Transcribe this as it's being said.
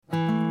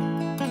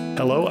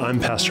Hello, I'm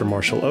Pastor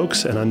Marshall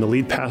Ochs, and I'm the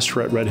lead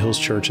pastor at Red Hills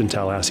Church in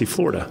Tallahassee,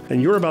 Florida.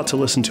 And you're about to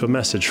listen to a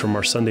message from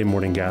our Sunday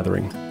morning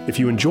gathering. If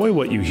you enjoy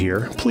what you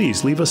hear,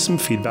 please leave us some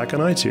feedback on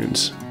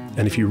iTunes.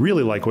 And if you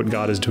really like what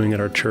God is doing at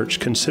our church,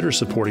 consider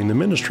supporting the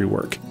ministry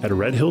work at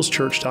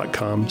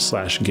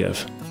redhillschurch.com/give.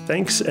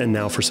 Thanks, and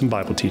now for some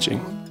Bible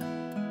teaching.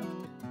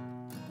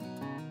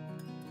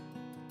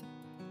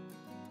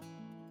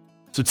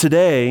 So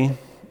today,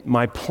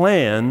 my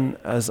plan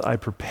as I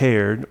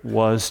prepared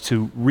was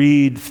to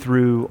read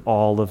through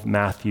all of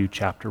Matthew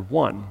chapter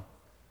 1.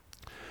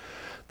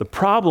 The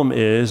problem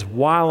is,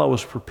 while I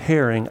was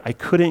preparing, I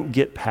couldn't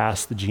get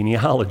past the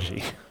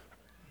genealogy,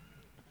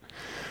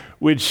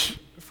 which,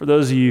 for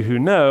those of you who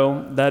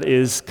know, that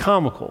is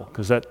comical,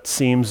 because that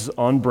seems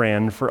on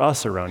brand for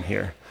us around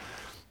here.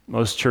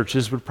 Most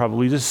churches would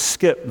probably just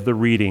skip the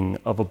reading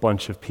of a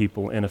bunch of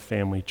people in a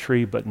family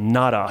tree, but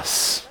not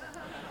us.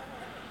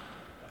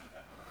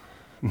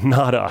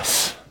 Not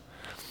us.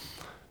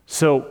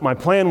 So my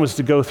plan was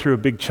to go through a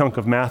big chunk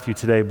of Matthew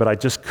today, but I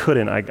just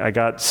couldn't. I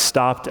got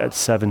stopped at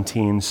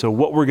 17. So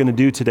what we're going to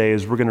do today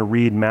is we're going to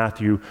read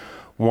Matthew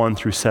 1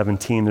 through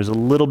 17. There's a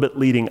little bit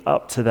leading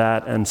up to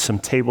that and some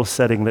table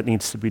setting that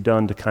needs to be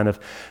done to kind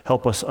of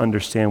help us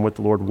understand what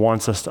the Lord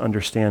wants us to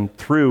understand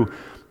through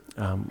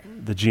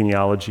the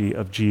genealogy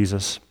of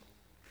Jesus.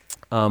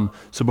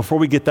 So before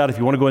we get that, if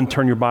you want to go ahead and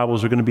turn your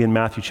Bibles, we're going to be in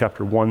Matthew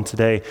chapter 1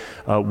 today.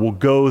 We'll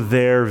go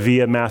there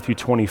via Matthew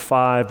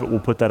 25, but we'll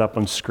put that up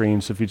on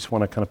screen. So if you just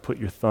want to kind of put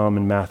your thumb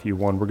in Matthew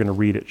 1, we're going to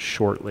read it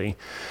shortly.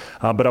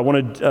 But I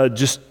want to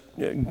just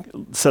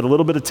set a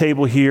little bit of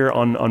table here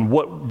on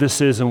what this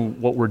is and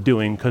what we're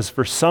doing, because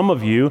for some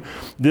of you,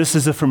 this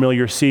is a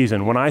familiar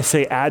season. When I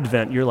say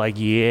Advent, you're like,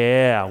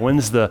 yeah,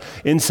 when's the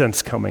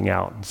incense coming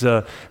out?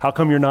 So how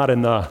come you're not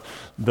in the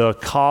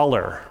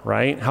collar,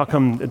 right? How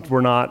come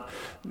we're not,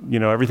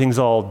 everything's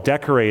all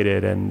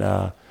decorated and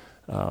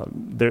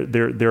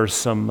there's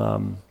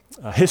some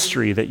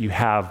history that you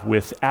have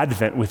with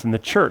Advent within the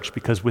church,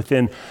 because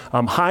within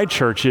high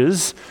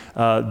churches,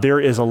 there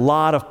is a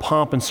lot of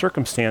pomp and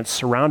circumstance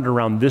surrounded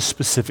around this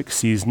specific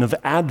season of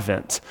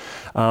Advent.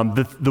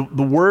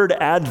 The word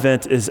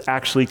Advent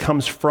actually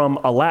comes from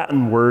a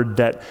Latin word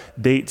that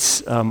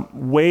dates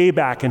way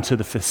back into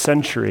the 5th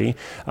century.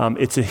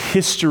 It's a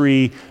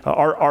history,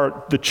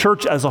 the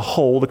church as a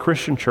whole, the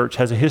Christian church,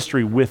 has a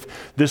history with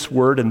this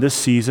word and this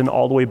season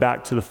all the way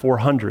back to the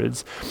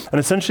 400s. And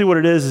essentially what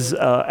it is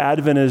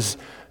Advent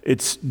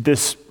it's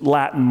this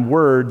Latin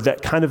word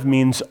that kind of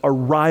means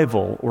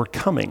arrival or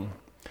coming.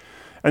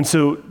 And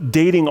so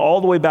dating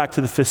all the way back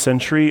to the 5th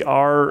century,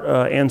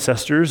 our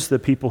ancestors, the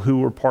people who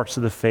were parts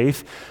of the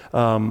faith,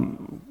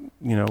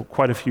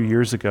 quite a few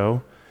years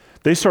ago,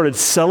 they started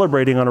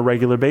celebrating on a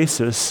regular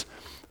basis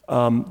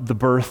the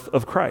birth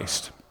of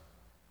Christ.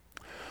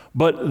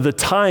 But the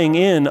tying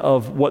in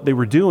of what they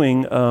were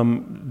doing,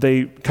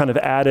 they kind of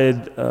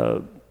added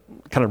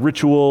kind of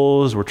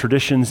rituals or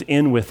traditions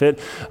in with it,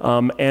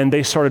 and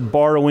they started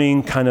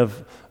borrowing kind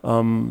of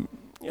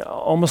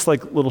almost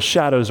like little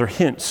shadows or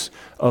hints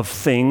of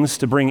things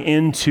to bring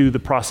into the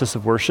process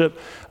of worship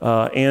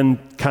and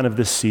kind of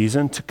this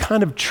season to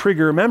kind of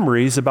trigger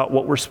memories about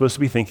what we're supposed to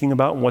be thinking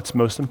about and what's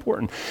most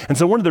important. And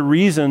so one of the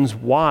reasons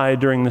why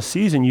during the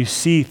season you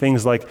see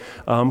things like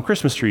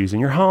Christmas trees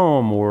in your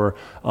home or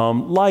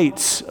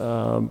lights,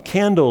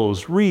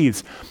 candles,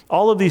 wreaths,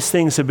 all of these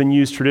things have been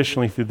used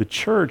traditionally through the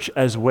church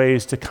as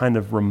ways to kind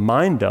of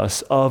remind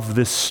us of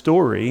this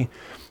story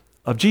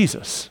of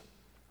Jesus.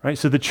 Right?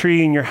 So the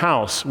tree in your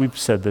house, we've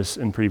said this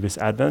in previous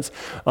Advents,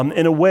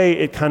 in a way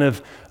it kind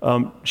of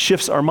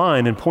shifts our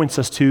mind and points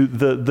us to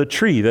the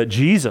tree that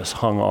Jesus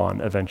hung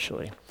on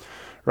eventually.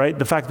 Right?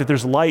 The fact that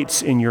there's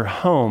lights in your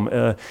home,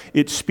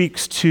 it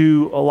speaks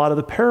to a lot of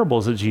the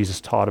parables that Jesus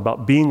taught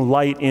about being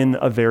light in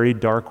a very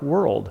dark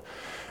world.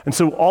 And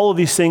so all of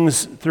these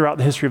things throughout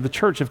the history of the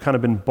church have kind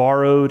of been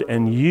borrowed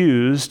and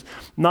used,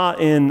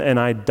 not in an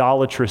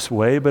idolatrous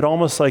way, but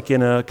almost like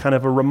in a kind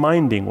of a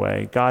reminding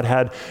way. God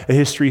had a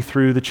history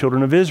through the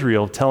children of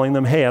Israel telling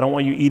them, hey, I don't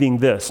want you eating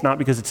this, not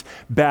because it's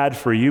bad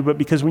for you, but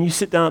because when you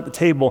sit down at the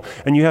table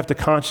and you have to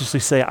consciously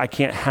say, I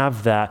can't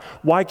have that.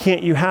 Why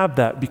can't you have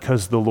that?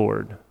 Because the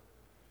Lord.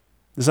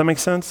 Does that make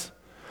sense?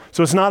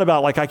 So it's not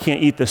about like, I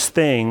can't eat this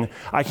thing.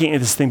 I can't eat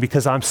this thing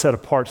because I'm set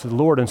apart to the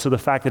Lord. And so the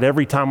fact that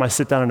every time I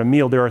sit down at a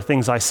meal, there are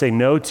things I say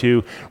no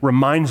to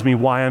reminds me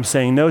why I'm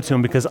saying no to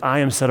them, because I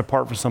am set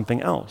apart for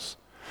something else.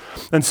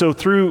 And so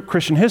through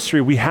Christian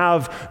history, we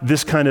have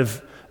this kind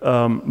of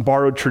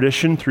borrowed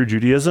tradition through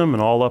Judaism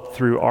and all up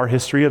through our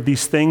history of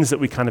these things that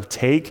we kind of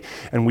take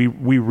and we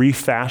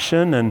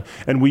refashion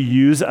and we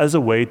use as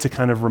a way to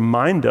kind of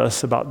remind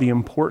us about the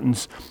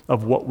importance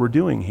of what we're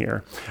doing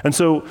here. And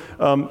so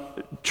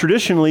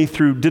traditionally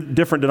through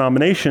different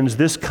denominations,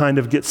 this kind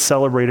of gets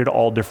celebrated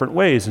all different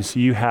ways. And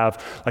so you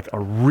have like a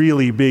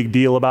really big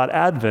deal about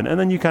Advent, and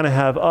then you kind of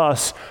have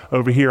us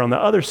over here on the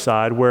other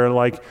side where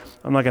like,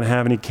 I'm not going to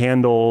have any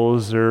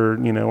candles or,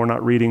 we're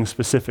not reading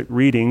specific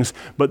readings,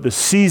 but the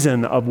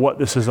season of what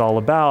this is all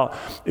about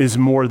is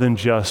more than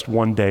just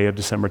one day of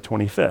December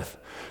 25th.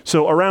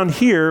 So around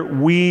here,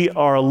 we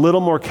are a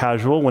little more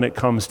casual when it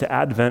comes to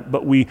Advent,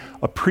 but we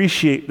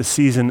appreciate the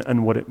season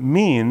and what it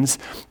means,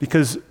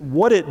 because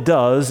what it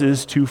does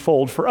is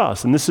twofold for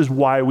us. And this is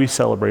why we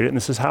celebrate it, and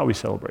this is how we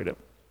celebrate it.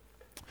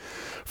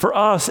 For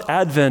us,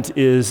 Advent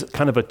is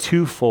kind of a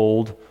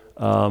twofold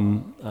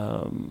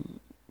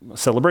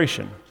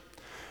celebration.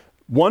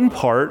 One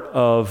part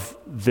of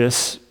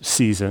this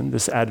season,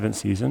 this Advent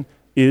season,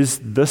 is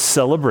the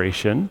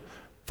celebration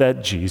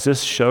that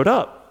Jesus showed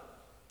up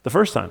the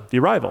first time, the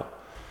arrival.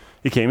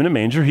 He came in a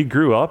manger, he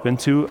grew up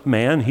into a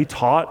man, he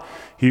taught,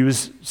 he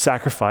was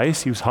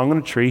sacrificed, he was hung on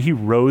a tree, he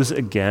rose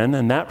again,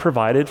 and that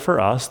provided for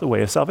us the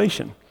way of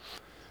salvation,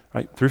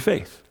 right, through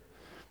faith.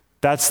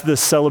 That's the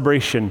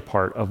celebration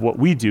part of what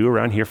we do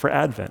around here for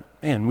Advent.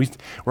 Man,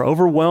 we're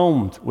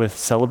overwhelmed with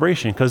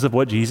celebration because of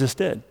what Jesus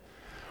did.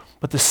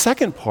 But the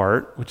second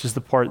part, which is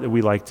the part that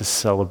we like to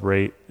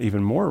celebrate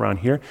even more around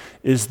here,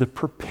 is the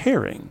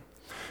preparing.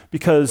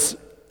 Because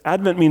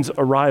Advent means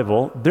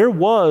arrival. There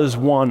was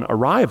one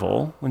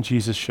arrival when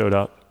Jesus showed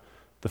up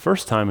the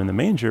first time in the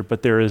manger,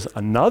 but there is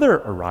another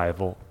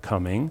arrival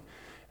coming,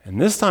 and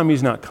this time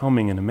he's not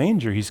coming in a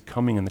manger, he's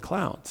coming in the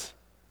clouds.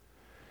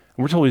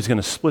 And we're told he's going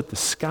to split the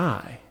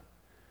sky,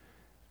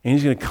 and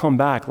he's going to come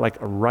back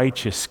like a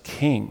righteous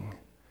king.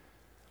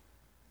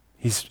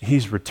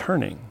 He's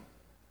returning.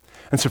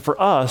 And so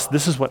for us,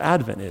 this is what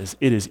Advent is.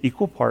 It is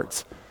equal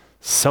parts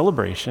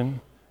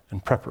celebration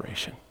and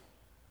preparation.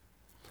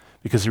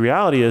 Because the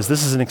reality is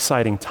this is an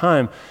exciting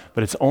time,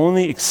 but it's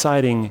only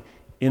exciting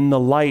in the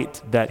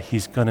light that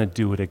he's going to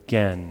do it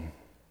again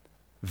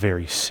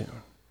very soon.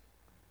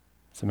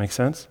 Does that make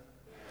sense?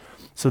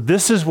 So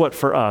this is what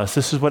for us,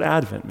 this is what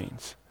Advent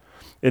means.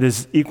 It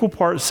is equal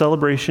parts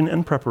celebration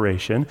and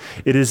preparation.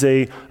 It is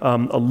a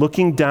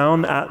looking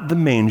down at the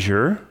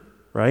manger,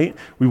 right?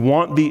 We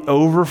want the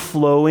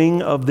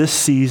overflowing of this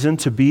season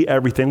to be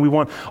everything. We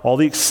want all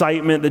the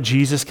excitement that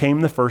Jesus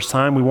came the first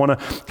time. We want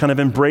to kind of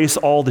embrace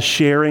all the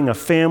sharing of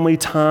family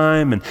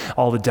time and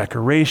all the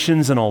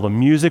decorations and all the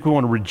music. We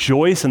want to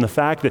rejoice in the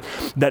fact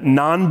that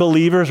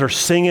non-believers are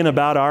singing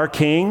about our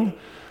King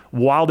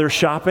while they're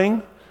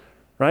shopping,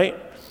 right?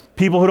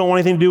 People who don't want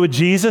anything to do with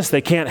Jesus,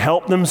 they can't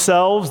help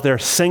themselves. They're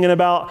singing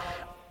about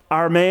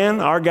our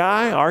man, our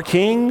guy, our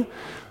King.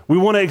 We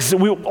want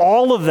to,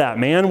 all of that,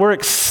 man. We're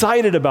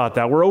excited about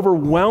that. We're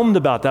overwhelmed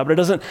about that, but it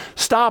doesn't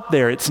stop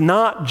there. It's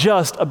not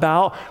just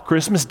about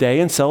Christmas Day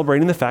and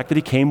celebrating the fact that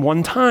he came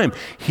one time.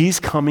 He's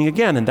coming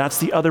again, and that's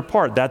the other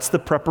part. That's the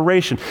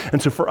preparation.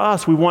 And so for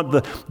us, we want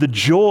the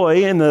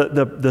joy and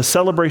the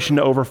celebration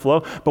to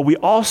overflow, but we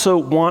also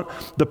want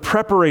the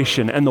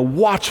preparation and the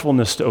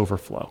watchfulness to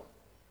overflow.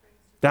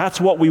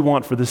 That's what we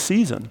want for this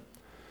season.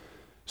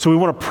 So we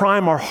want to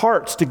prime our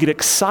hearts to get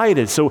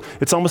excited. So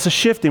it's almost a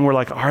shifting. We're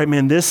like, all right,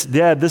 man, this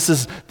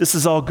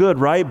is all good,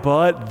 right?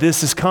 But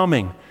this is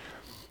coming.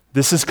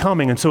 This is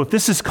coming. And so if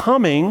this is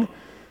coming,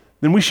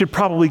 then we should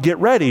probably get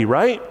ready,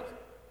 right?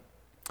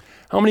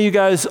 How many of you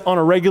guys on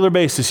a regular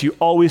basis, you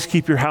always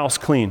keep your house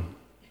clean?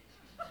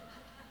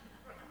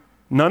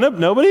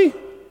 Nobody?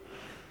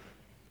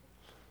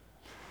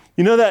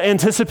 You know that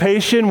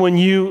anticipation when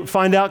you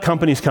find out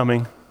company's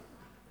coming?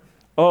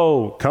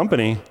 Oh,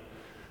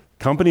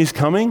 Company's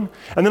coming,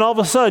 and then all of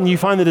a sudden you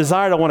find the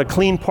desire to want to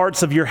clean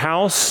parts of your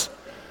house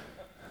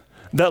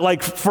that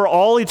like for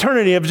all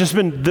eternity have just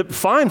been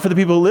fine for the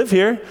people who live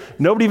here.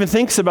 Nobody even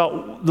thinks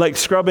about like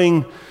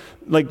scrubbing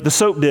like the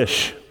soap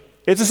dish.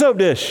 It's a soap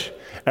dish.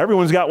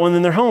 Everyone's got one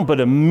in their home, but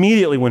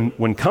immediately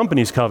when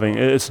company's coming,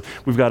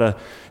 we've got to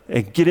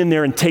get in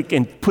there and take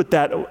and put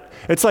that.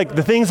 It's like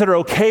the things that are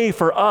okay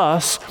for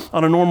us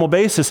on a normal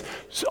basis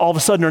all of a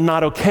sudden are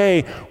not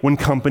okay when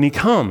company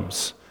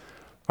comes.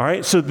 All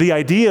right, so the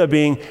idea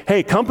being,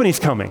 hey, company's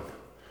coming.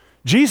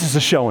 Jesus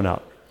is showing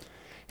up.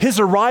 His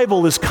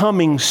arrival is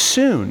coming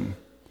soon.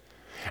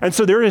 And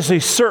so there is a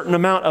certain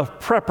amount of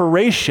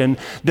preparation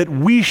that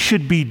we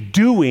should be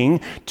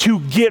doing to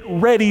get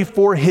ready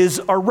for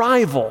his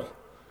arrival.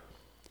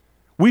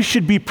 We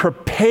should be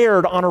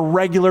prepared on a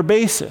regular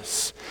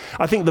basis.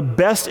 I think the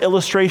best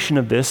illustration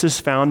of this is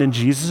found in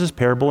Jesus'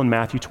 parable in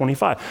Matthew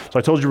 25. So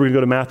I told you we're going to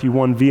go to Matthew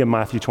 1 via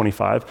Matthew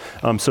 25.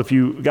 So if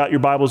you got your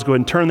Bibles, go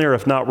ahead and turn there.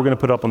 If not, we're going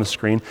to put it up on the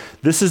screen.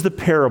 This is the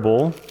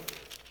parable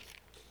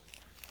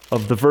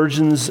of the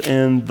virgins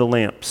and the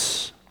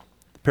lamps.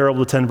 The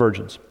parable of the 10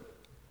 virgins.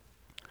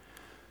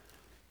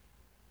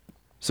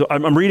 So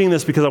I'm reading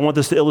this because I want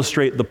this to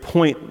illustrate the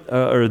point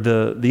or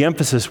the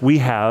emphasis we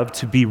have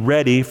to be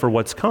ready for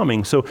what's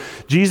coming. So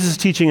Jesus is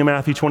teaching in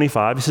Matthew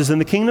 25. He says,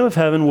 "And the kingdom of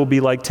heaven will be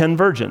like 10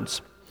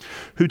 virgins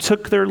who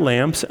took their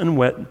lamps and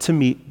went to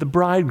meet the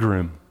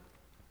bridegroom.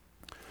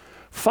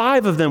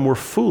 5 of them were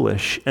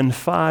foolish and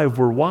 5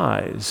 were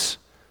wise.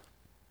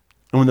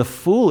 And when the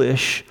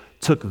foolish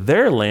took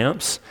their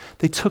lamps,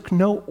 they took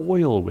no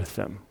oil with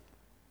them.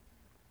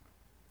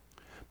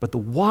 But the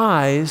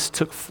wise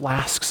took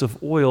flasks of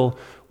oil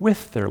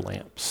with their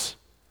lamps.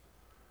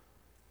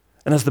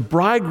 And as the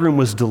bridegroom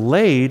was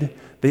delayed,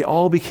 they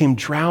all became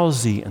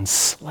drowsy and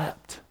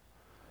slept.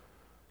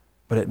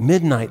 But at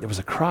midnight there was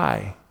a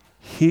cry,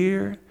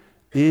 'Here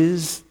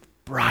is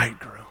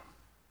bridegroom.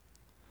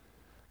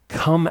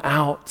 Come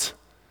out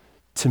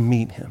to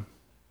meet him.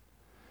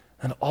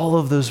 And all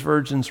of those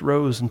virgins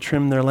rose and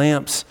trimmed their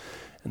lamps.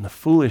 And the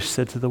foolish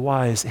said to the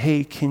wise,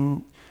 hey,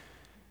 can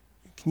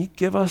you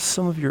give us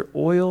some of your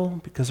oil?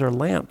 Because our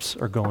lamps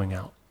are going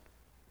out.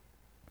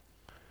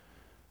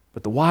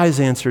 But the wise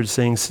answered,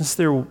 saying, since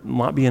there will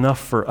not be enough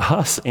for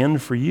us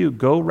and for you,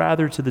 go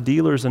rather to the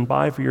dealers and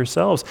buy for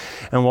yourselves.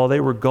 And while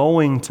they were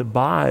going to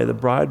buy, the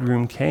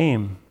bridegroom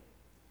came.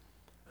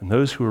 And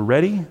those who were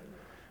ready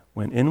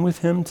went in with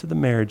him to the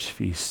marriage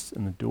feast,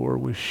 and the door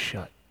was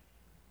shut.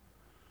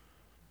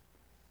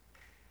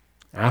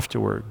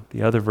 Afterward,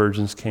 the other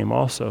virgins came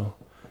also,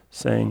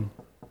 saying,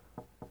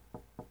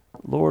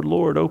 Lord,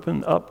 Lord,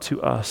 open up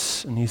to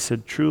us. And he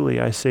said, truly,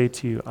 I say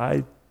to you,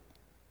 I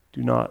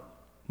do not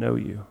know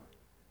you.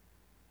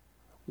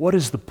 What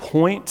is the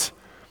point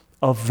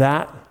of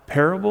that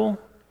parable?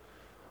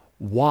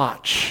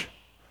 Watch,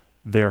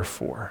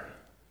 therefore,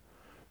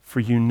 for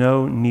you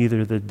know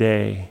neither the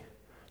day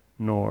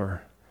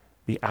nor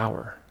the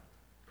hour.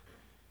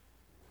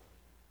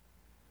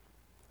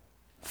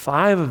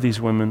 5 of these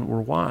women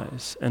were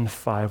wise and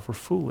 5 were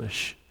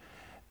foolish.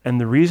 And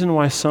the reason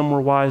why some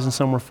were wise and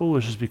some were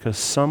foolish is because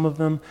some of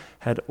them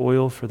had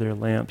oil for their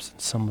lamps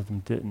and some of them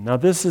didn't. Now,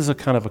 this is a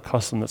kind of a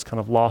custom that's kind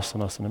of lost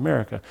on us in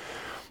America,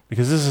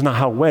 because this is not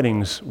how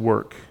weddings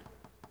work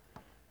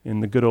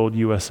in the good old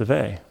US of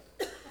A.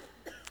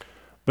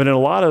 But in a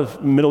lot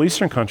of Middle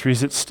Eastern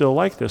countries, it's still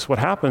like this. What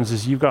happens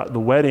is you've got the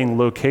wedding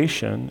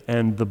location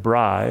and the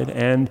bride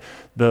and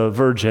the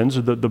virgins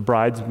or the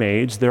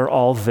bridesmaids, they're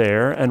all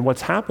there. And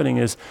what's happening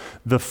is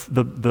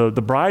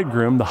the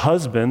bridegroom, the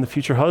husband, the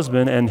future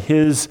husband and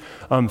his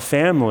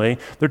family,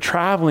 they're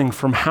traveling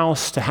from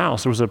house to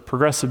house. There was a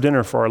progressive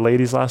dinner for our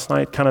ladies last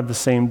night, kind of the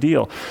same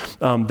deal.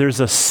 There's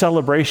a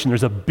celebration,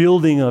 there's a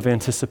building of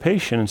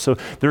anticipation. And so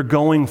they're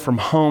going from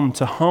home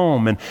to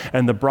home.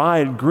 And the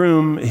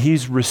bridegroom,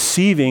 he's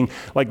receiving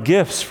like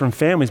gifts from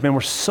families. Man, we're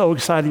so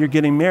excited you're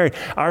getting married.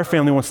 Our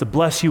family wants to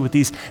bless you with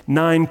these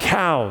 9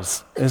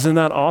 cows. Isn't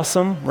that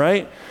awesome,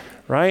 right?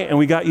 And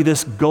we got you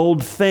this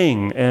gold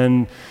thing,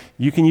 and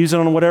you can use it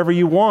on whatever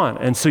you want.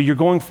 And so you're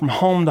going from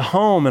home to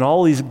home and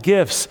all these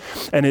gifts,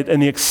 and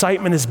the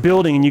excitement is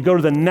building, and you go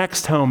to the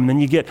next home, and then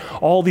you get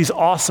all these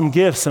awesome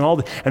gifts,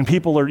 and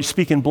people are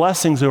speaking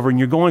blessings over, and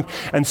you're going.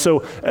 And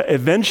so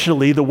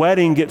eventually the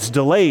wedding gets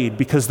delayed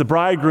because the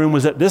bridegroom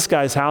was at this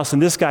guy's house,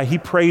 and this guy, he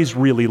prays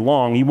really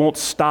long. He won't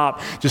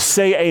stop. Just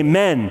say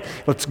amen.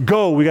 Let's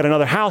go. We got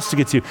another house to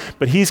get to.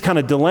 But he's kind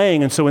of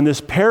delaying. And so in this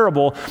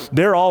parable,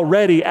 they're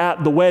already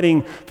at the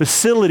wedding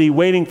facility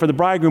waiting for the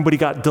bridegroom, but he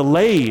got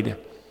delayed.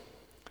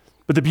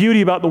 But the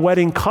beauty about the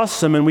wedding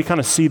custom, and we kind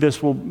of see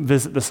this, we'll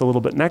visit this a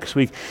little bit next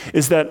week,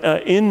 is that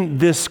in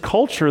this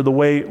culture, the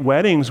way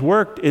weddings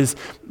worked is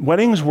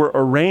weddings were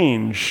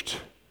arranged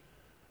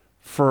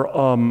for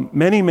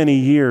many, many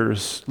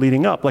years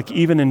leading up. Like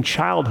even in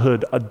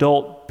childhood,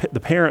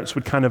 the parents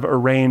would kind of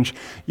arrange,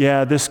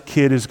 yeah, this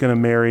kid is going to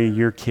marry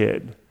your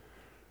kid.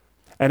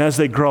 And as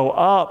they grow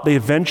up, they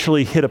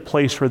eventually hit a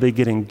place where they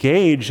get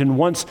engaged. And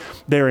once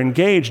they're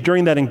engaged,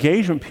 during that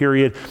engagement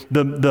period,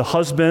 the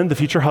husband, the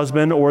future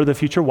husband or the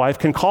future wife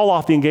can call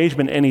off the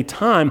engagement any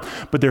time,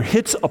 but there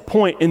hits a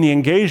point in the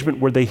engagement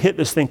where they hit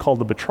this thing called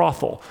the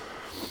betrothal.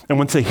 And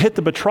once they hit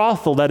the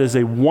betrothal, that is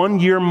a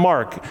 1-year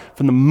mark.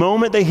 From the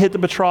moment they hit the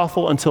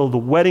betrothal until the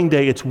wedding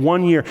day, it's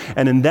 1 year.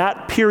 And in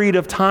that period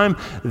of time,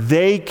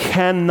 they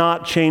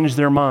cannot change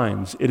their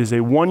minds. It is a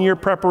 1-year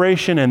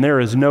preparation, and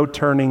there is no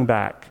turning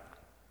back.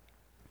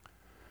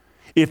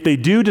 If they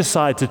do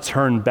decide to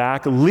turn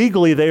back,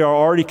 legally they are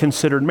already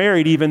considered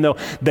married, even though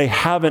they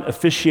haven't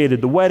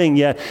officiated the wedding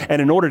yet.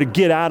 And in order to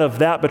get out of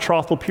that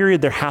betrothal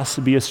period, there has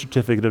to be a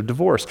certificate of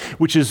divorce,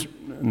 which is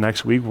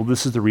next week. Well,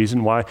 this is the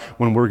reason why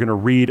when we're going to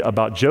read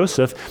about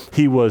Joseph,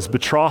 he was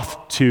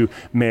betrothed to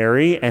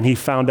Mary and he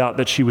found out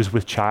that she was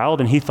with child,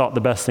 and he thought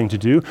the best thing to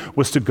do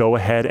was to go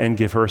ahead and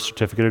give her a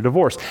certificate of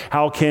divorce.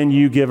 How can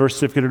you give her a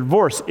certificate of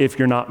divorce if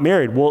you're not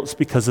married? Well, it's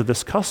because of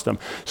this custom.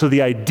 So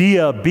the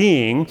idea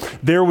being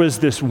there was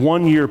this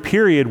 1-year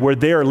period where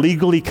they are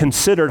legally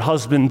considered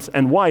husband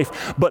and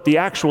wife, but the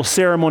actual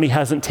ceremony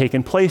hasn't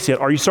taken place yet.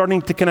 Are you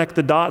starting to connect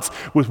the dots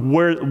with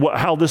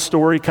how this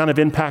story kind of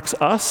impacts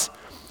us?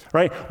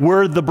 Right?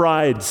 We're the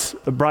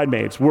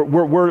bridesmaids.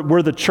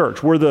 We're the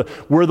church. We're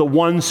the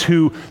ones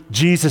who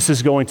Jesus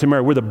is going to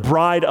marry. We're the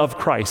bride of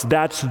Christ.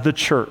 That's the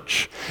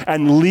church.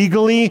 And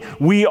legally,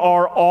 we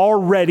are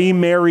already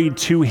married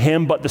to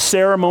him, but the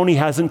ceremony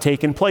hasn't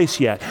taken place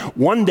yet.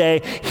 One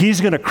day,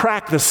 he's going to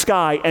crack the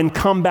sky and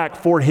come back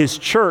for his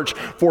church,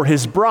 for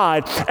his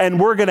bride,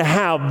 and we're going to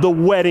have the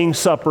wedding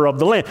supper of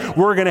the Lamb.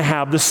 We're going to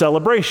have the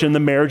celebration.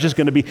 The marriage is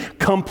going to be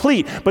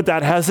complete, but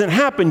that hasn't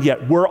happened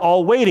yet. We're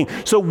all waiting.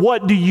 So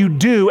what do you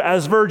do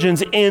as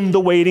virgins in the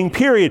waiting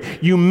period?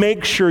 You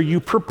make sure you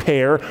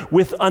prepare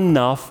with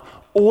enough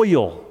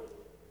oil.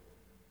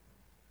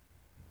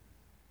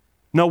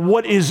 Now,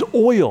 what is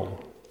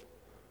oil?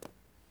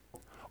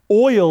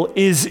 Oil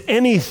is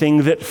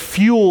anything that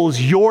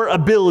fuels your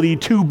ability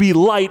to be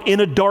light in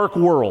a dark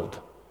world.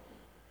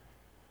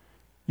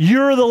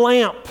 You're the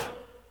lamp.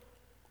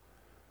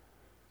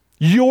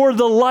 You're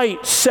the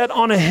light set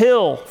on a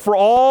hill for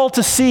all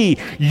to see.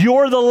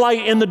 You're the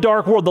light in the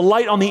dark world. The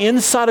light on the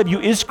inside of you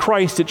is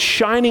Christ. It's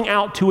shining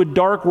out to a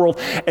dark world.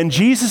 And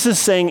Jesus is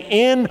saying,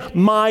 in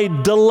my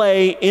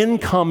delay in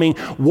coming,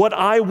 what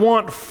I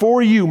want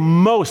for you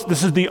most,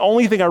 this is the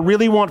only thing I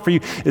really want for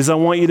you, is I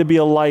want you to be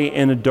a light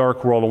in a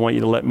dark world. I want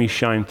you to let me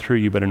shine through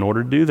you. But in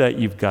order to do that,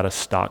 you've got to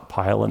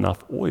stockpile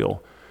enough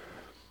oil.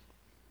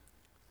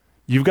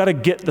 You've got to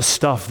get the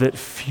stuff that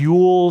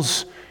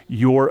fuels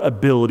your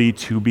ability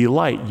to be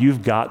light.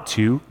 You've got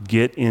to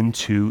get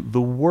into the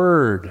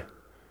Word.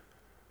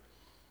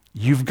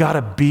 You've got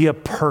to be a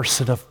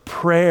person of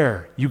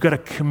prayer. You've got to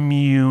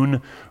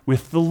commune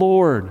with the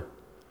Lord.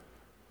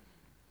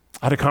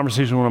 I had a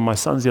conversation with one of my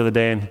sons the other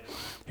day, and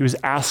he was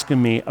asking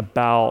me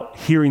about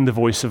hearing the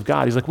voice of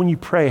God. He's like, when you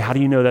pray, how do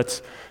you know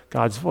that's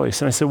God's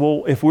voice? And I said,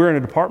 well, if we're in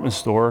a department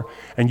store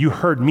and you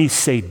heard me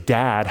say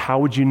Dad, how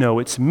would you know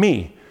it's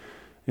me?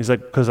 He's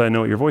like, because I know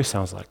what your voice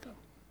sounds like.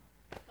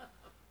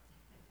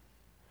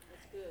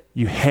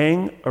 You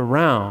hang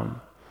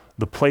around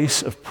the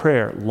place of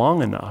prayer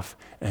long enough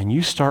and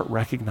you start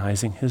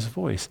recognizing his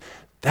voice.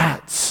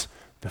 That's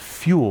the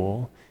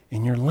fuel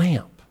in your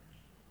lamp.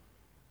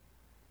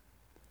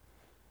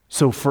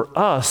 So for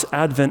us,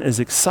 Advent is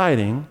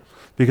exciting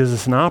because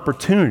it's an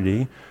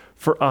opportunity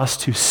for us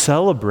to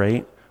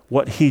celebrate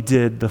what he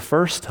did the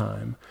first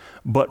time,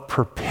 but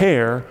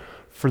prepare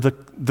for the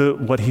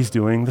what he's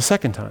doing the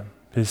second time,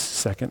 his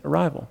second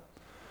arrival.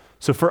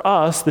 So for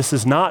us, this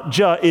is not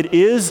just, it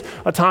is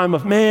a time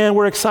of, man,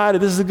 we're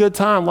excited, this is a good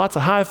time, lots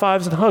of high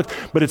fives and hugs,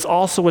 but it's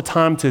also a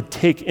time to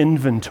take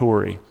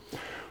inventory.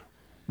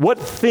 What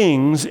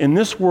things in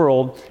this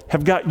world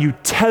have got you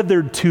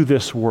tethered to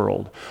this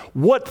world?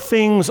 What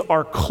things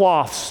are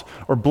cloths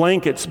or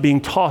blankets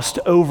being tossed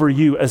over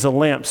you as a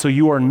lamp so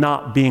you are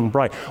not being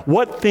bright?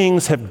 What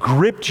things have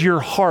gripped your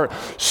heart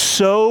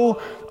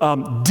so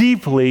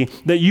deeply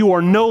that you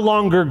are no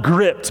longer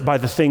gripped by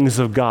the things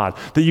of God?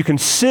 That you can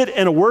sit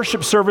in a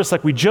worship service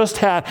like we just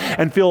had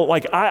and feel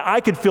like I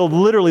could feel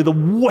literally the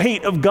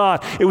weight of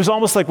God. It was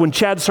almost like when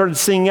Chad started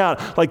singing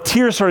out, like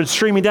tears started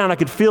streaming down. I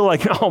could feel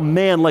like, oh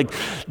man, like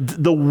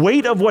the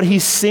weight of what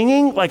he's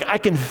singing, like I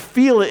can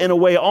feel it in a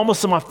way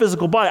almost in my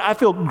physical body. I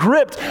feel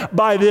gripped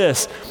by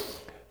this.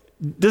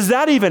 Does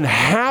that even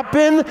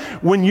happen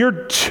when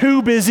you're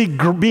too busy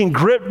being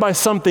gripped by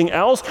something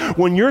else?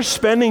 When you're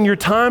spending your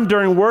time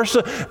during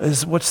worship,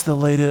 what's the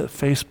latest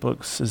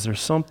Facebooks? Is there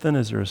something?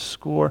 Is there a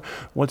score?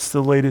 What's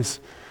the latest?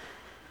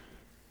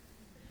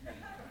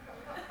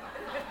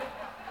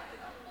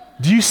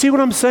 Do you see what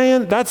I'm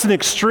saying? That's an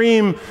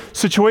extreme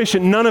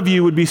situation. None of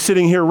you would be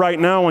sitting here right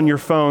now on your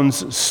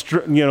phones,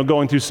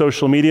 going through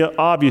social media.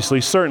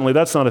 Obviously, certainly,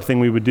 that's not a thing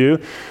we would do.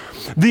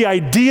 The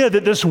idea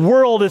that this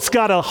world, it's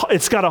got a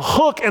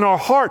hook in our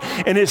heart,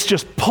 and it's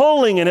just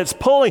pulling, and it's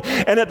pulling.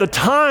 And at the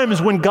times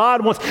when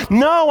God wants,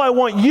 no, I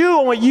want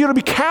you to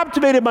be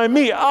captivated by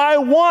me. I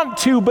want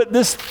to, but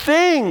this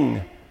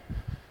thing,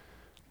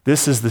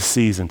 this is the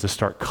season to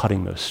start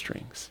cutting those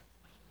strings.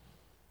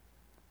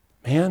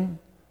 Man,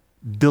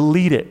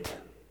 delete it.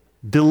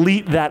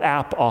 Delete that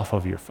app off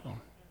of your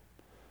phone.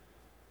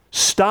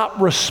 Stop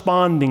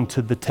responding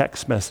to the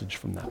text message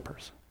from that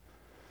person.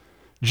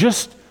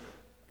 Just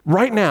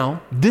right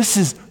now, this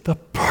is the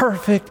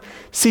perfect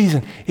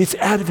season. It's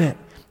Advent.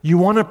 You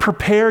want to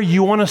prepare,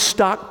 you want to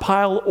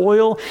stockpile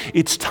oil.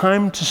 It's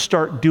time to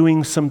start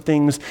doing some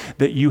things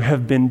that you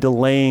have been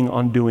delaying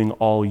on doing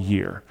all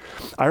year.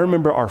 I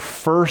remember our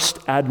first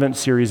Advent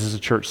series as a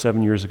church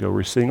 7 years ago. We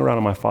were sitting around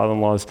in my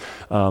father-in-law's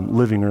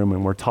living room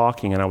and we're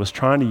talking, and I was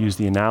trying to use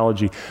the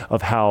analogy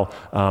of how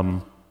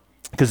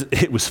because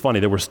it was funny,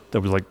 there was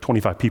like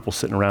 25 people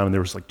sitting around and there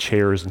was like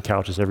chairs and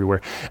couches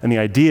everywhere. And the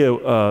idea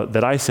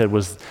that I said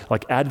was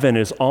like Advent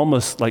is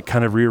almost like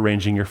kind of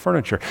rearranging your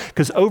furniture.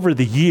 Because over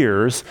the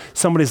years,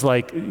 somebody's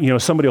like,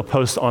 somebody will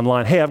post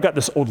online, hey, I've got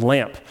this old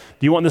lamp.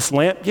 Do you want this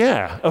lamp?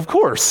 Yeah, of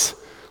course.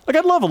 Like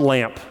I'd love a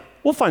lamp.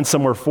 We'll find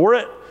somewhere for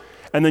it.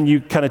 And then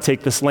you kind of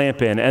take this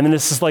lamp in. And then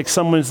it's just like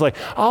someone's like,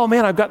 oh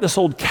man, I've got this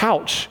old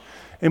couch.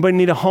 Anybody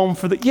need a home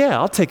for yeah,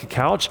 I'll take a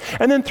couch.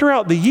 And then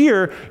throughout the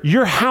year,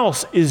 your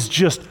house is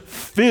just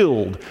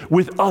filled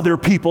with other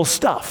people's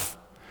stuff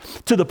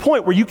to the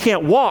point where you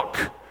can't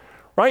walk,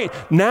 right?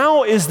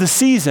 Now is the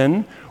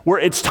season where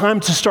it's time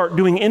to start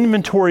doing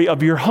inventory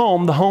of your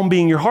home, the home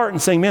being your heart,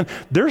 and saying, man,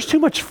 there's too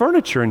much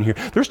furniture in here.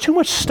 There's too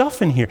much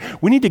stuff in here.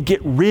 We need to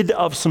get rid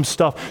of some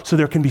stuff so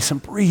there can be some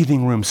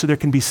breathing room, so there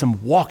can be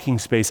some walking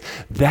space.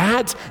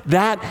 That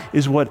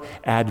is what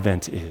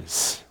Advent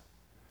is.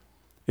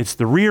 It's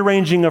the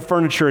rearranging of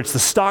furniture. It's the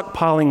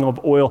stockpiling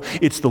of oil.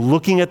 It's the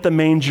looking at the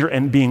manger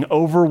and being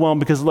overwhelmed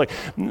because, like,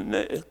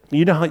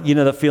 you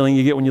know that feeling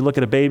you get when you look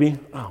at a baby?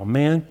 Oh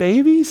man,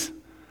 babies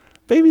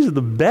are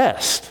the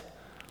best.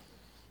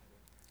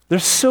 They're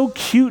so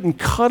cute and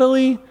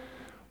cuddly,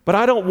 but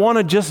I don't want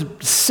to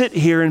just sit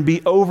here and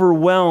be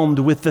overwhelmed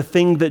with the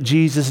thing that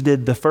Jesus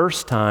did the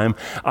first time.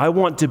 I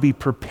want to be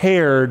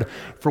prepared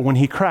for when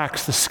he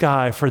cracks the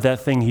sky for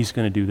that thing he's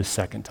going to do the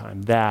second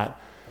time. That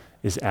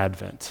is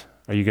Advent.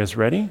 Are you guys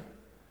ready?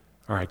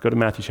 All right, go to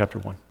Matthew chapter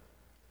 1.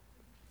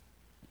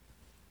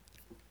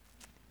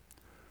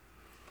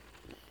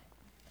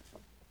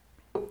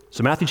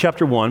 So Matthew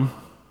chapter 1,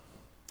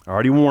 I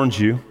already warned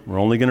you, we're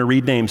only going to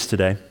read names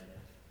today.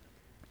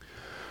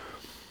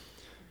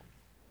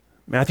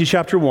 Matthew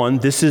chapter 1,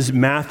 this is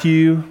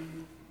Matthew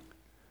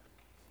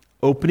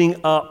opening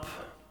up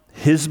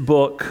his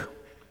book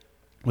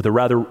with a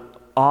rather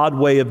odd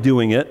way of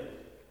doing it,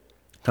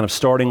 kind of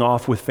starting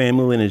off with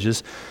family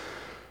lineages.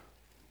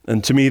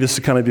 And to me, this is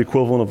kind of the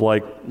equivalent of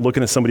like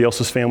looking at somebody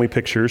else's family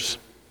pictures.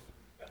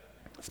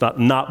 It's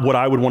not what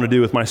I would want to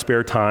do with my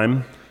spare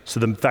time. So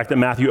the fact that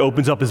Matthew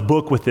opens up his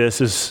book with this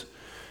is,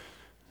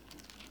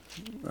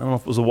 I don't know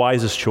if it was the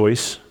wisest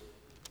choice,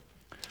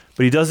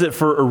 but he does it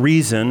for a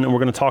reason, and we're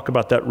going to talk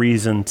about that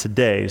reason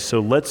today.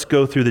 So let's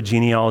go through the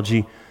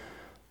genealogy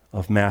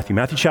of Matthew.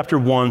 Matthew chapter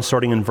 1,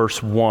 starting in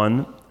verse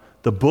 1,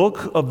 the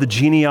book of the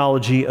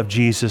genealogy of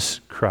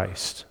Jesus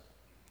Christ.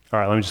 All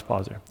right, let me just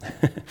pause there.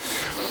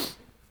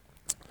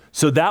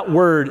 So that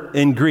word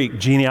in Greek,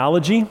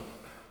 genealogy,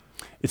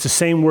 it's the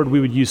same word we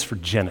would use for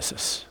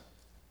Genesis,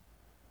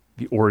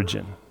 the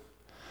origin.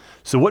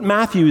 So what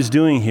Matthew is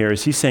doing here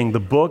is he's saying the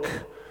book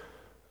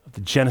of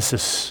the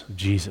Genesis of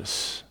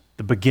Jesus,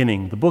 the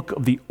beginning, the book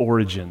of the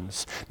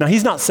origins. Now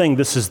he's not saying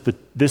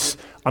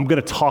I'm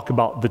going to talk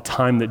about the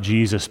time that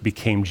Jesus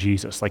became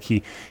Jesus, like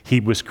he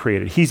was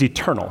created. He's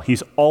eternal.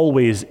 He's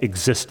always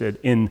existed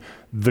in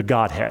the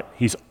Godhead.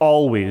 He's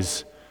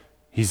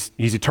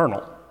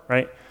eternal,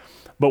 right?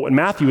 But what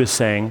Matthew is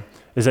saying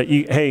is that,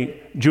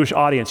 hey, Jewish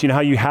audience, you know how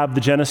you have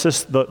the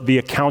Genesis, the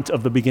account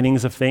of the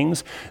beginnings of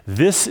things?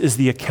 This is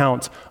the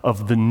account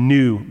of the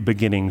new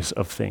beginnings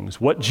of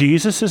things. What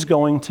Jesus is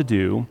going to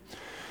do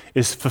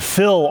is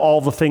fulfill all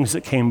the things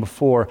that came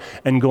before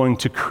and going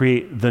to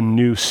create the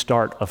new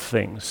start of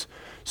things.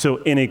 So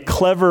in a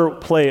clever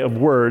play of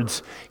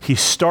words, he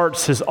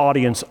starts his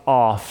audience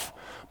off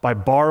by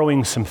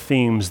borrowing some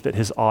themes that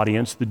his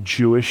audience, the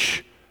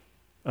Jewish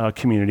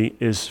community,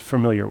 is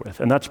familiar with.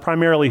 And that's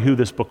primarily who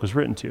this book was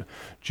written to.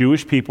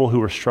 Jewish people who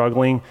were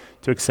struggling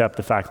to accept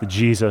the fact that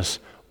Jesus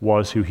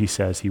was who he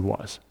says he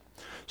was.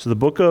 So the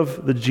book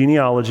of the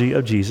genealogy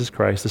of Jesus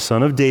Christ, the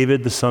son of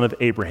David, the son of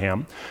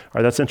Abraham. All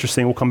right, that's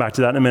interesting. We'll come back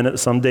to that in a minute. The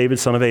son of David,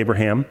 son of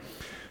Abraham.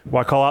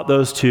 Why call out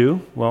those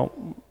two? Well,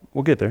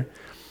 we'll get there.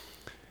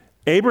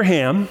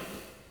 Abraham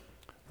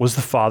was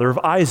the father of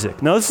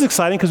Isaac. Now this is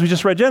exciting because we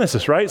just read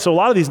Genesis, right? So a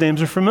lot of these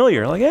names are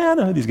familiar. Like, yeah, I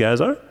know who these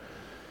guys are.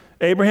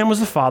 Abraham was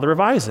the father of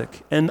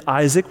Isaac, and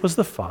Isaac was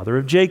the father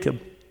of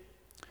Jacob.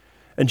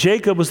 And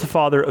Jacob was the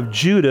father of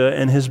Judah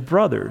and his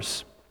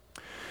brothers.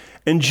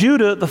 And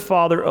Judah, the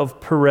father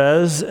of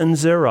Perez and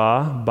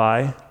Zerah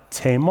by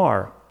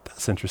Tamar.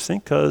 That's interesting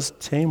because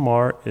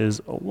Tamar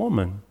is a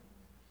woman.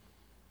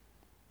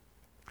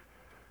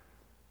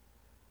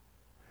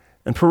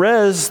 And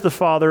Perez, the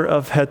father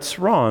of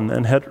Hezron,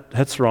 and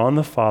Hezron,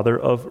 the father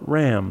of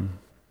Ram.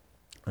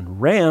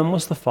 And Ram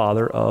was the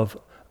father of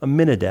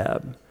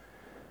Amminadab.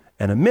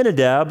 And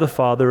Amminadab, the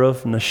father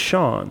of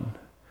Nahshon.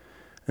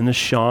 And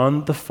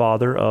Nahshon, the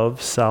father of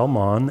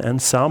Salmon.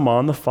 And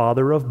Salmon, the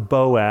father of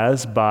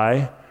Boaz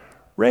by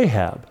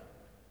Rahab.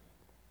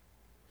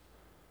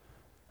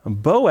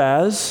 And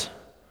Boaz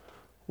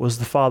was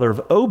the father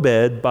of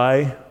Obed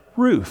by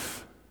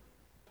Ruth.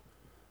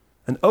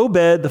 And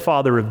Obed, the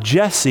father of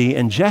Jesse.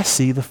 And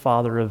Jesse, the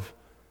father of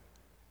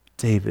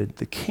David,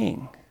 the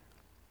king.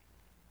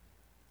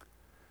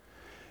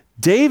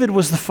 David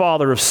was the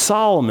father of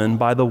Solomon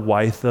by the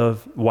wife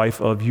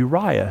of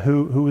Uriah.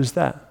 Who is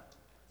that?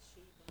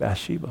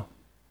 Bathsheba.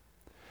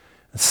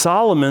 And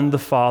Solomon, the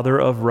father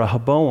of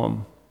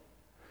Rehoboam.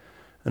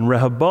 And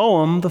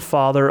Rehoboam, the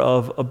father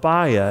of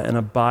Abiah. And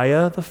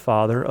Abiah, the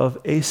father of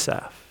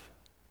Asaph.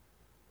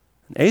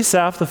 And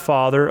Asaph, the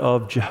father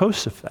of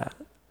Jehoshaphat.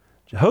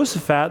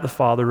 Jehoshaphat, the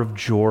father of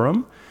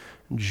Joram.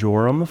 And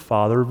Joram, the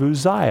father of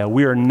Uzziah.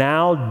 We are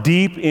now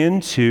deep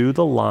into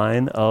the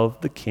line of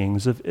the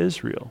kings of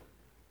Israel.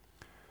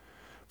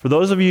 For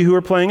those of you who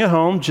are playing at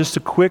home, just a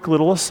quick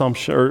little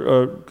assumption,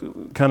 or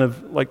kind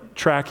of like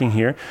tracking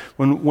here.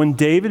 When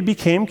David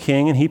became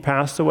king and he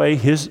passed away,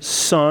 his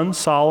son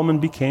Solomon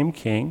became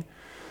king.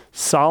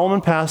 Solomon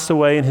passed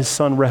away and his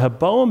son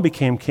Rehoboam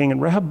became king, and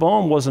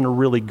Rehoboam wasn't a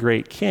really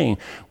great king.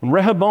 When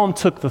Rehoboam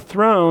took the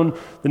throne,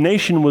 the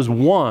nation was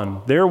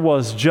one. There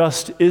was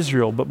just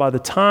Israel. But by the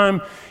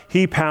time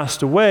he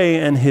passed away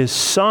and his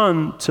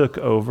son took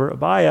over,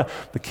 Abiah,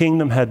 the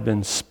kingdom had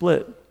been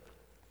split.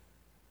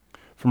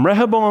 From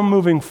Rehoboam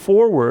moving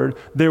forward,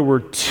 there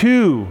were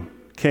two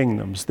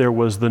kingdoms. There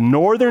was the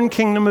northern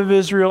kingdom of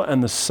Israel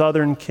and the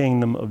southern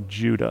kingdom of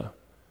Judah.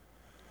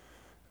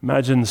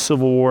 Imagine the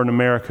Civil War in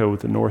America with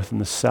the North and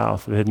the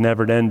South. It had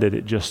never ended.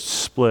 It just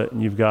split.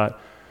 And you've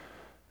got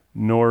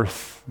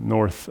North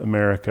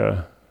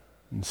America,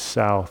 and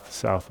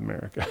South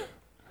America.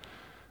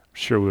 I'm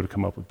sure we would have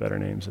come up with better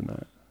names than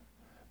that.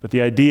 But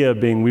the idea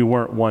being we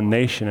weren't one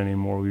nation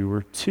anymore, we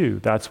were two.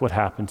 That's what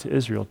happened to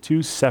Israel.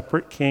 Two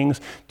separate kings,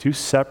 two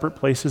separate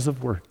places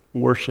of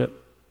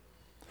worship.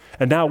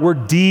 And now we're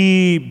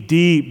deep,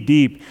 deep,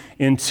 deep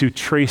into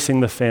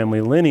tracing the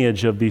family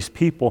lineage of these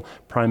people,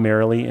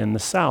 primarily in the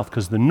south,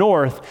 because the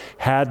north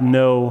had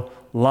no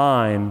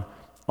line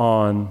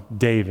on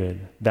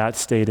David. That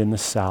stayed in the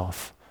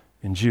south,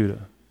 in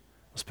Judah.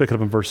 Let's pick it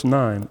up in verse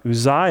 9.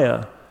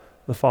 Uzziah,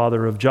 the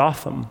father of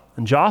Jotham,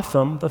 and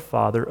Jotham, the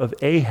father of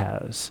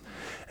Ahaz.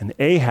 And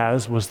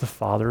Ahaz was the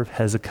father of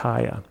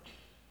Hezekiah.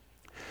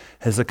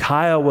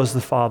 Hezekiah was the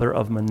father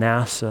of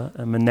Manasseh,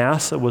 and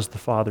Manasseh was the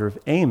father of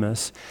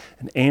Amos,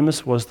 and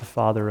Amos was the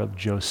father of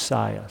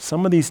Josiah.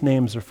 Some of these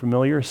names are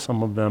familiar,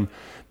 some of them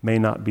may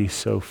not be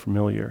so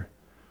familiar.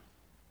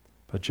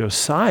 But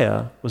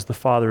Josiah was the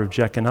father of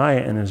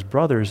Jeconiah and his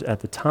brothers at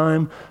the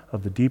time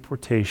of the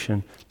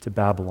deportation to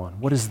Babylon.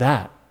 What is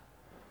that?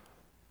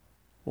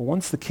 Well,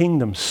 once the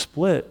kingdom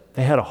split,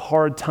 they had a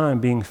hard time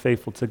being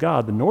faithful to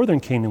God. The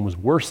northern kingdom was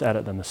worse at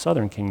it than the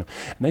southern kingdom.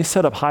 And they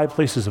set up high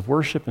places of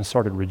worship and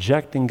started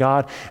rejecting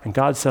God. And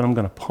God said, I'm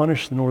going to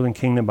punish the northern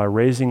kingdom by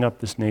raising up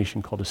this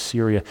nation called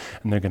Assyria.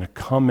 And they're going to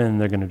come in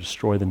and they're going to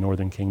destroy the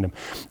northern kingdom.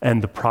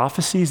 And the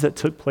prophecies that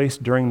took place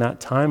during that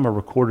time are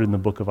recorded in the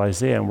book of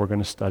Isaiah, and we're going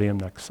to study them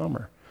next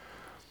summer.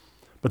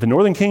 But the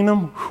northern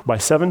kingdom, by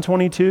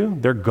 722,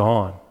 they're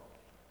gone.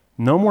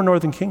 No more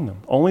northern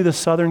kingdom. Only the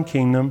southern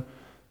kingdom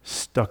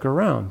stuck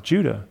around,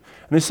 Judah.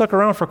 And they stuck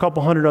around for a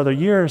couple hundred other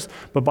years,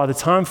 but by the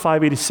time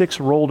 586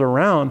 rolled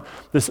around,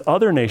 this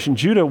other nation,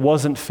 Judah,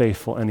 wasn't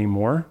faithful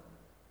anymore.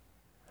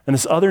 And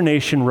this other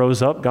nation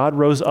rose up. God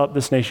rose up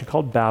this nation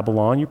called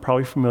Babylon. You're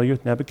probably familiar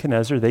with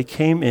Nebuchadnezzar. They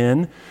came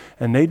in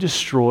and they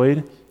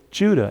destroyed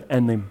Judah,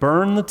 and they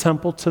burned the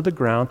temple to the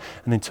ground,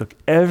 and they took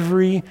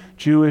every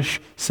Jewish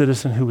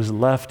citizen who was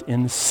left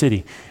in the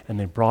city, and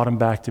they brought them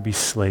back to be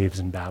slaves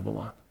in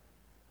Babylon.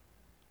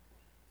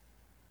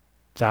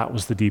 That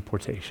was the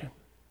deportation.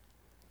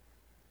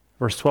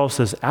 Verse 12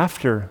 says,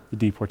 after the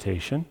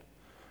deportation,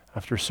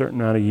 after a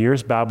certain amount of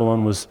years,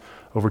 Babylon was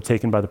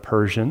overtaken by the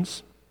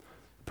Persians.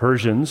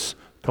 Persians,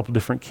 a couple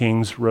different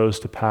kings rose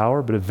to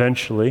power, but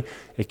eventually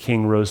a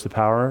king rose to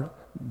power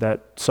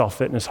that saw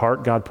fit in his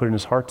heart. God put in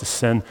his heart to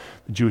send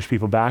the Jewish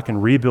people back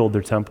and rebuild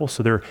their temple.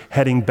 So they're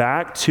heading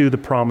back to the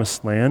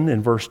promised land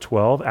in verse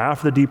 12.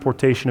 After the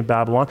deportation of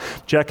Babylon,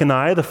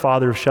 Jeconiah, the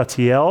father of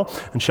Shealtiel,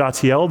 and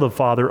Shealtiel, the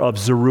father of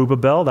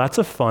Zerubbabel. That's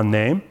a fun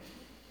name.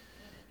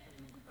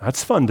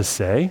 That's fun to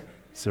say.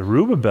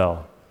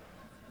 Zerubbabel.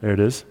 There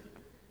it is.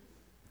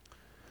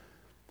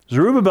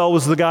 Zerubbabel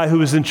was the guy who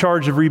was in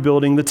charge of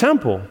rebuilding the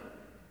temple.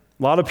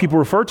 A lot of people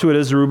refer to it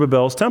as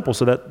Zerubbabel's temple.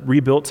 So that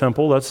rebuilt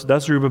temple, that's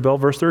Zerubbabel,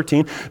 verse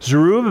 13.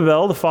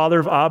 Zerubbabel, the father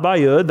of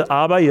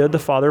Abiud, the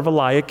father of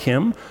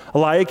Eliakim,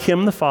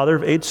 Eliakim, the father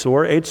of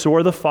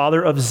Atzor, the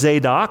father of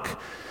Zadok,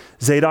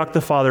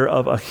 the father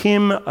of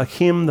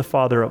Achim, the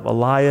father of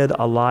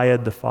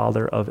Eliad, the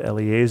father of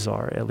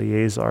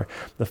Eleazar,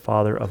 the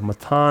father of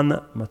Matan,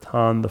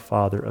 the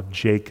father of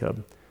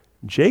Jacob,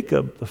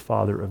 the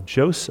father of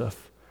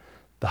Joseph,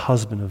 the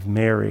husband of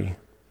Mary,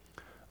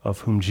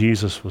 of whom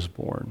Jesus was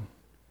born,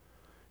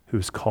 who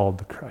is called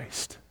the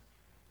Christ.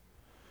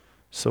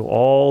 So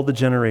all the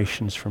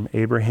generations from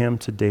Abraham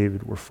to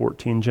David were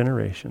 14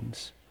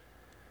 generations.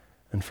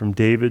 And from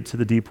David to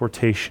the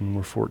deportation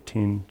were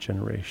 14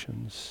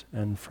 generations.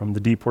 And from the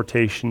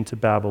deportation to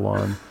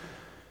Babylon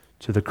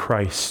to the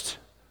Christ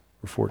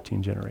were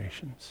 14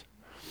 generations.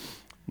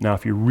 Now,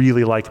 if you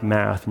really like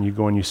math and you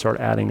go and you start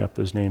adding up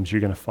those names,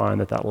 you're going to find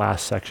that that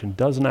last section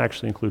doesn't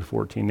actually include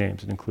 14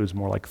 names. It includes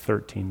more like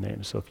 13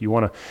 names. So if you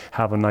want to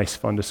have a nice,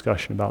 fun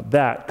discussion about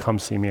that, come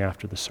see me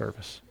after the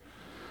service.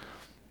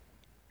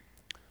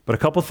 But a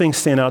couple things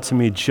stand out to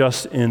me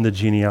just in the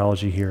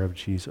genealogy here of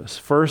Jesus.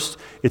 First,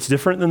 it's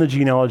different than the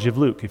genealogy of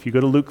Luke. If you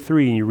go to Luke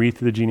 3 and you read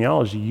through the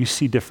genealogy, you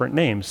see different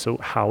names. So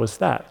how is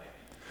that?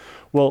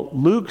 Well,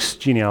 Luke's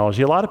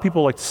genealogy, a lot of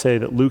people like to say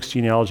that Luke's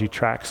genealogy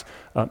tracks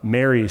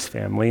Mary's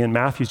family and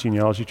Matthew's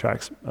genealogy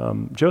tracks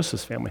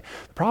Joseph's family.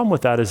 The problem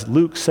with that is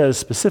Luke says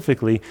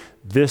specifically,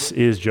 this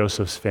is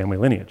Joseph's family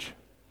lineage.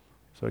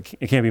 So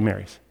it can't be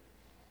Mary's.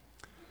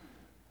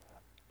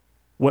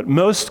 What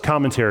most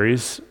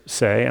commentaries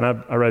say, and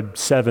I read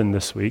 7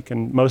 this week,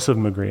 and most of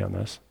them agree on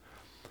this,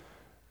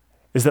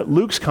 is that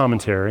Luke's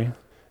commentary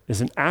is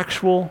an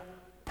actual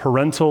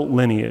parental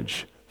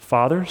lineage.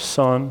 Father,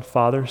 son,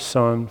 father,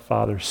 son,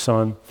 father,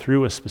 son,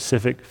 through a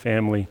specific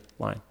family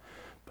line.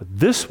 But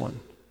this one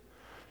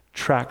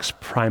tracks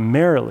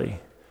primarily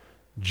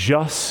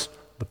just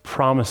the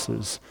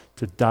promises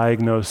to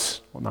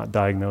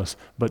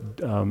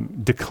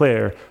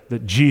declare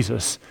that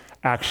Jesus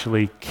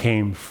actually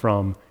came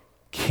from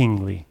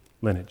kingly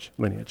lineage.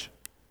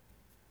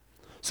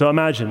 So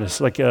imagine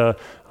this, like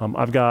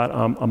I've got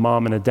a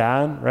mom and a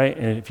dad, right?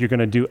 And if you're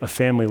going to do a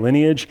family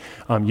lineage,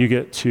 you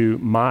get to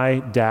my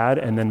dad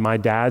and then my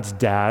dad's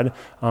dad,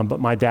 but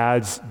my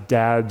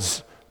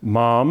dad's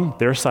mom,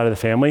 their side of the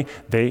family,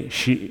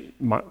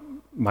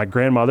 my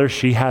grandmother,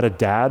 she had a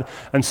dad,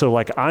 and so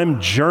like I'm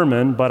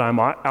German, but I'm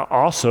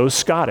also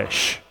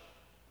Scottish.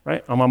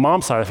 right? On my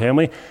mom's side of the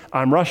family,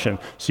 I'm Russian.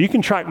 So you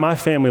can track my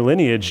family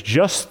lineage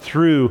just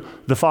through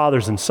the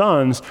fathers and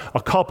sons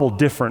a couple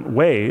different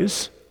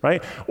ways,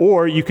 right?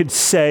 Or you could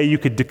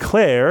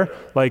declare,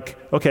 like,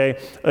 okay,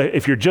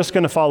 if you're just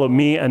going to follow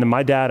me and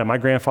my dad and my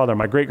grandfather and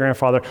my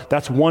great-grandfather,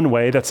 that's one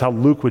way. That's how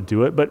Luke would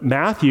do it. But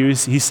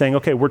Matthew's, he's saying,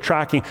 okay, we're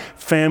tracking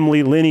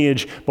family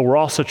lineage, but we're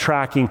also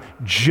tracking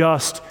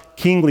just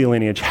kingly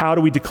lineage. How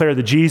do we declare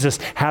that Jesus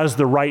has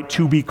the right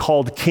to be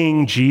called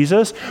King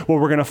Jesus? Well,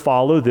 we're going to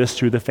follow this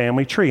through the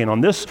family tree. And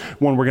on this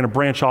one, we're going to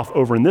branch off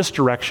over in this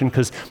direction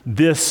because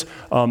this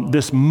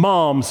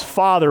mom's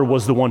father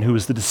was the one who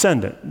was the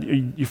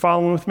descendant. You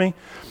following with me?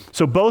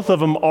 So both of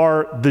them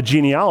are the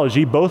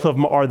genealogy, both of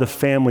them are the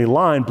family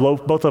line,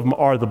 both of them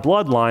are the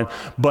bloodline,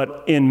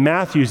 but in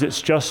Matthew's,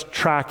 it's just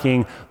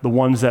tracking the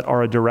ones that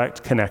are a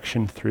direct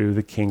connection through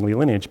the kingly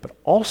lineage, but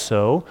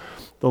also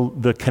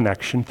the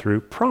connection through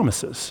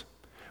promises,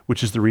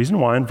 which is the reason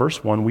why in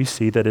verse 1 we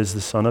see that is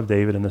the son of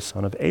David and the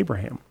son of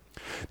Abraham.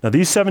 Now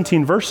these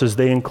 17 verses,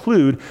 they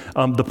include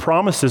the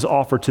promises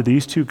offered to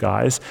these two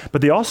guys,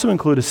 but they also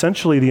include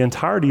essentially the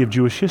entirety of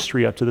Jewish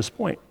history up to this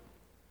point.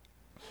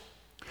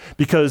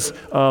 Because,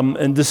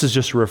 and this is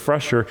just a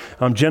refresher,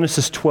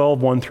 Genesis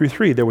 12, 1 through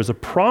 3, there was a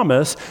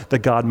promise that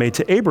God made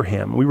to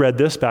Abraham. We read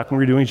this back when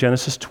we were doing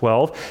Genesis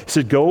 12. He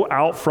said, go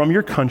out from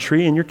your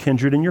country and your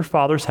kindred and your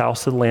father's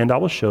house to the land I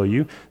will show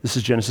you. This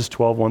is Genesis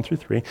 12, 1 through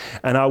 3.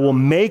 And I will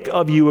make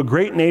of you a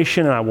great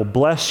nation, and I will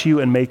bless you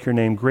and make your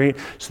name great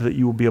so that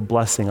you will be a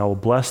blessing. I will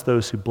bless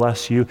those who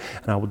bless you,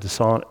 and I will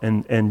dishonor,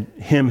 and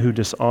him who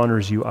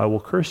dishonors you, I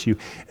will curse you.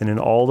 And in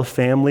all the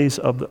families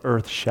of the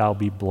earth shall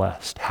be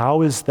blessed.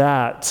 How is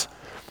that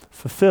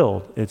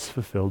fulfilled? It's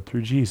fulfilled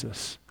through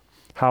Jesus.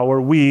 How are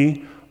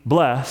we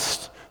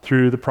blessed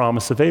through the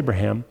promise of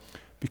Abraham?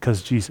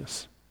 Because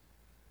Jesus.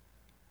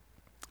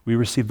 We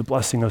receive the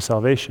blessing of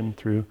salvation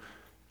through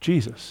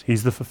Jesus.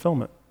 He's the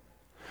fulfillment.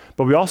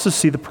 But we also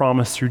see the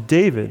promise through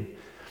David.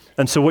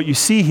 And so what you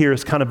see here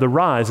is kind of the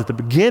rise. At the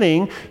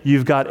beginning,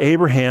 you've got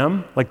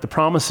Abraham, like the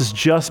promise is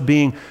just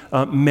being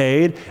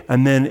made,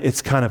 and then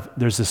it's kind of,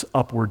 there's this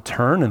upward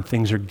turn, and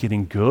things are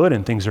getting good,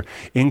 and things are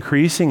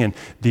increasing, and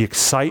the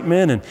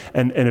excitement,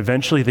 and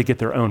eventually they get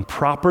their own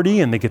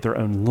property, and they get their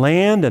own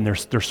land, and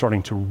they're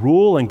starting to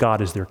rule, and God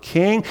is their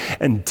king,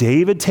 and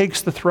David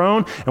takes the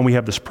throne, and we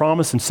have this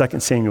promise in 2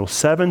 Samuel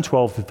 7,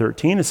 12 through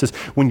 13. It says,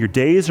 when your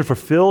days are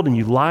fulfilled and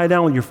you lie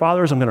down with your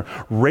fathers, I'm going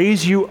to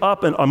raise you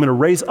up, and I'm going to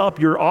raise up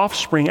your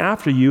offspring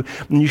after you,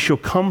 and you shall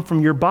come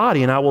from your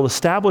body, and I will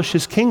establish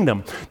his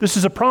kingdom. This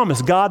is a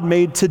promise God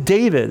made to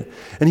David,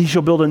 and he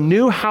shall build a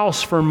new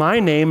house for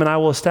my name, and I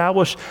will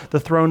establish the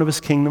throne of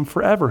his kingdom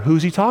forever.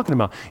 Who's he talking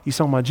about? He's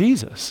talking about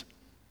Jesus.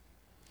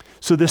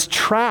 So this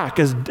track,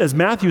 as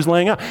Matthew's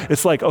laying out,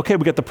 it's like, okay,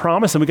 we got the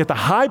promise and we got the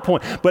high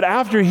point. But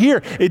after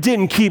here, it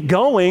didn't keep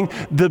going.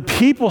 The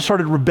people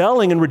started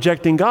rebelling and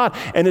rejecting God,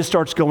 and it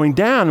starts going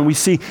down. And we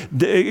see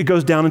it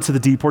goes down into the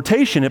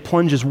deportation. It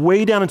plunges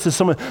way down into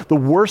some of the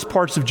worst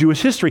parts of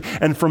Jewish history.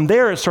 And from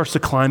there, it starts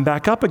to climb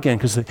back up again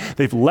because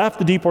they've left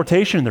the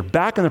deportation and they're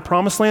back in the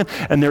promised land,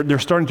 and they're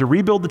starting to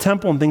rebuild the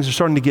temple, and things are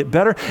starting to get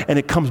better. And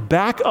it comes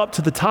back up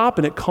to the top,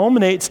 and it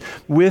culminates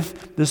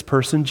with this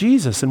person,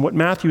 Jesus. And what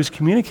Matthew is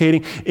communicating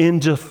in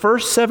the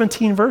first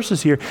 17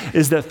 verses here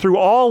is that through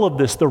all of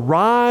this, the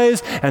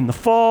rise and the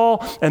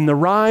fall and the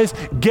rise,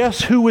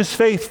 guess who is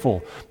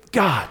faithful?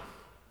 God.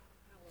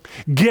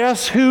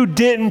 Guess who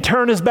didn't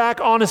turn his back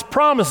on his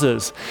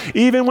promises?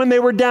 Even when they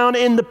were down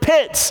in the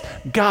pits,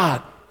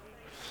 God.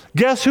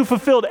 Guess who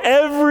fulfilled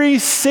every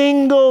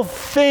single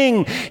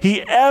thing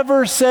he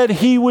ever said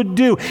he would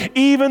do,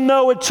 even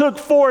though it took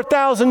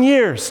 4,000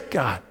 years?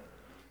 God.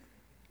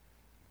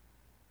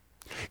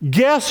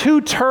 Guess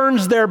who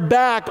turns their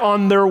back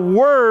on their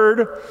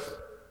word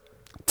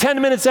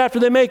 10 minutes after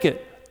they make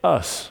it?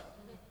 Us.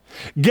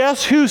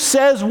 Guess who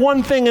says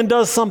one thing and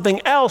does something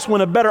else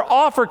when a better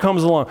offer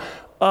comes along?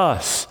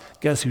 Us.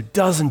 Guess who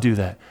doesn't do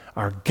that?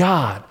 Our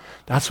God.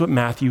 That's what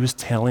Matthew is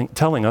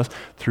telling us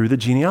through the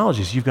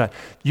genealogies.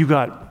 You've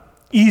got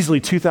easily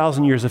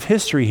 2,000 years of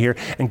history here,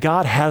 and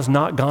God has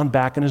not gone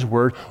back in his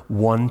word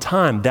one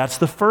time. That's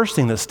the first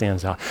thing that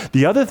stands out.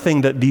 The other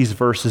thing that these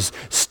verses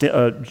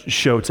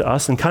show to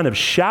us and kind of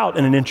shout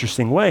in an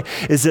interesting way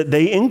is that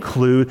they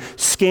include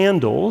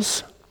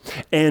scandals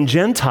and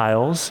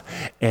Gentiles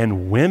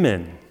and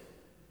women.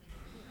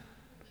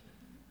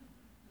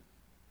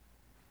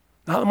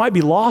 Now, it might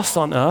be lost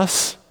on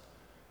us,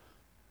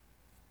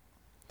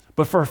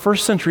 but for a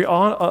first century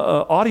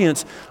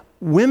audience,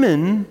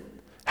 women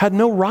had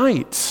no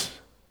rights.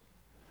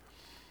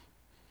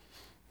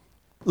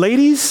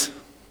 Ladies,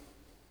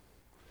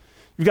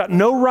 you've got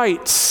no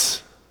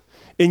rights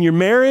in your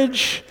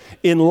marriage,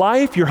 in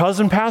life. Your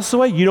husband passes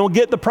away, you don't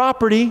get the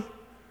property.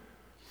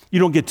 You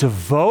don't get to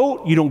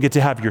vote. You don't get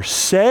to have your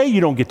say. You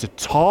don't get to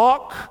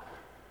talk.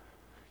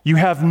 You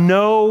have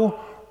no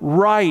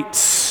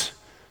rights.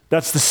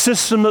 That's the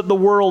system that the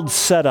world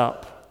set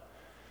up.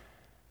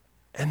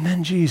 And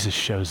then Jesus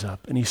shows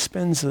up, and he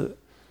spends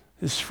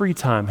his free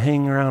time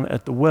hanging around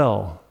at the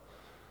well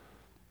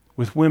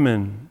with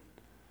women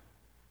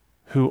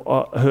who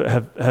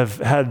have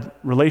had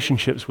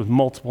relationships with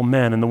multiple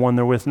men, and the one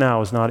they're with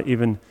now is not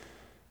even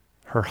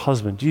her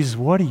husband. Jesus,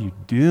 what are you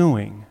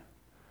doing?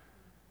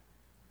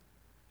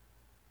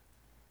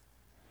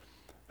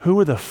 Who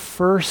were the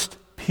first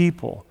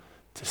people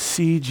to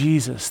see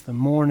Jesus the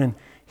morning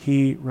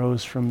he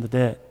rose from the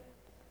dead?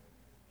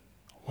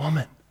 A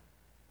woman.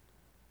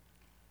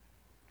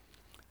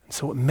 And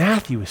so what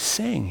Matthew is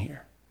saying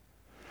here,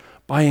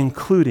 by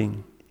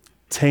including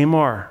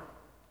Tamar,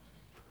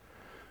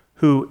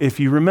 who, if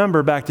you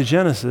remember back to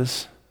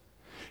Genesis,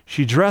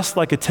 she dressed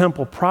like a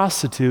temple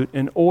prostitute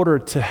in order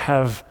to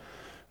have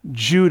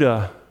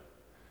Judah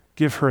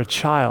give her a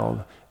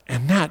child,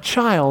 and that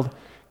child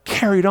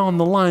carried on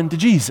the line to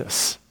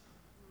Jesus.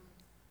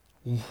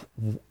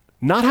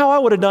 Not how I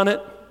would have done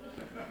it.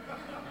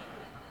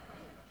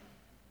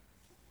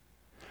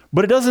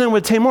 But it doesn't end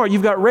with Tamar.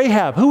 You've got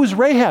Rahab. Who was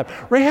Rahab?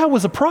 Rahab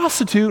was a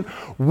prostitute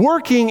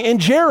working in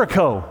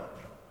Jericho.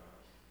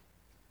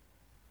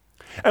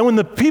 And when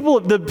the people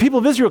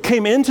of Israel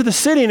came into the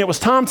city and it was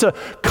time to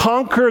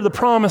conquer the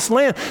promised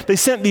land, they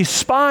sent these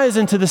spies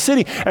into the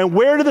city. And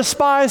where did the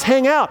spies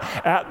hang out?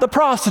 At the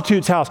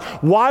prostitute's house.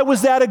 Why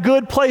was that a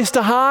good place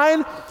to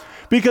hide?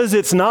 Because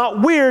it's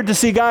not weird to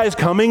see guys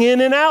coming in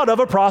and out of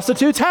a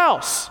prostitute's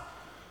house.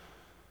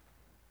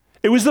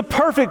 It was the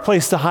perfect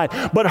place to hide.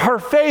 But her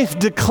faith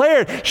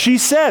declared, she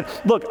said,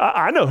 look,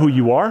 I know who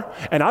you are,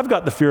 and I've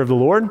got the fear of the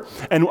Lord,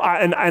 and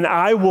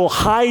I will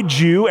hide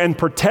you and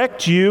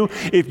protect you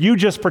if you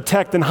just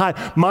protect and hide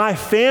my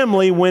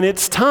family when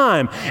it's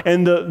time.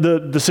 And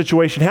the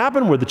situation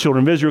happened where the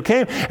children of Israel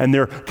came, and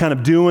they're kind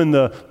of doing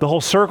the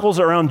whole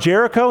circles around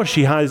Jericho.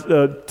 She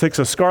takes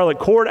a scarlet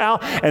cord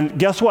out, and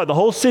guess what? The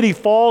whole city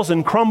falls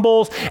and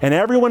crumbles, and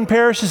everyone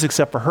perishes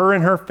except for her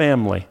and her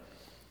family.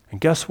 And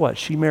guess what?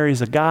 She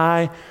marries a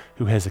guy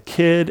who has a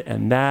kid,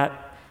 and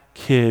that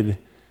kid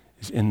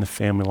is in the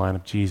family line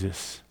of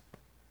Jesus.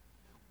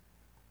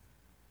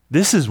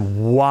 This is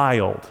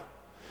wild.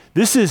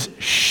 This is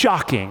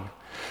shocking.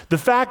 The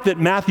fact that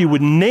Matthew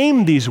would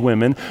name these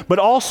women, but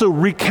also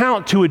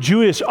recount to a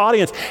Jewish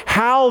audience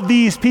how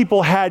these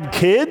people had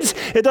kids,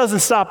 it doesn't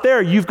stop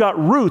there. You've got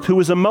Ruth, who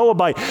was a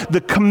Moabite. The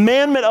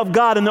commandment of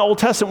God in the Old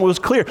Testament was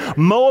clear.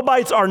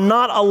 Moabites are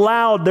not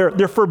allowed.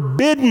 They're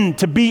forbidden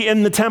to be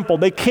in the temple.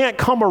 They can't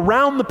come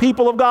around the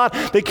people of God.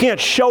 They can't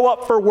show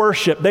up for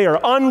worship. They are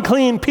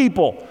unclean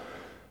people.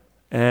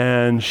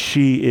 And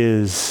she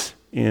is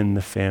in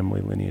the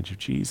family lineage of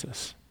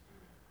Jesus.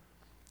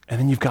 And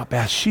then you've got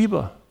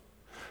Bathsheba,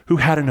 who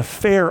had an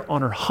affair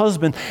on her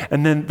husband,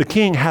 and then the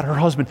king had her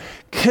husband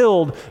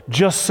killed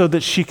just so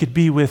that she could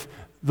be with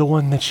the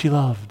one that she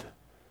loved.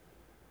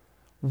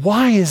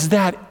 Why is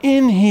that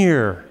in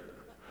here?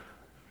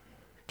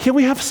 Can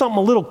we have something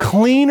a little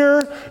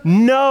cleaner?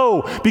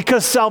 No,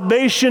 because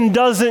salvation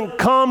doesn't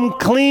come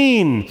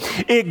clean.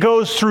 It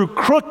goes through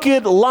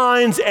crooked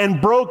lines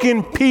and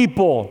broken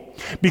people,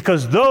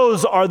 because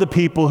those are the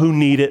people who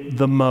need it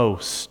the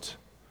most.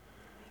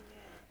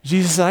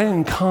 Jesus said, I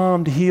didn't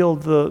come to heal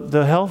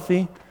the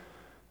healthy.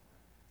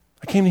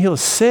 I came to heal the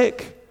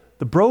sick,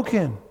 the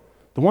broken,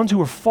 the ones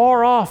who are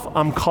far off,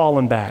 I'm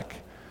calling back.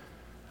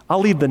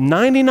 I'll leave the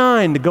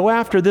 99 to go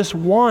after this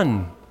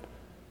one.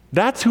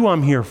 That's who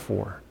I'm here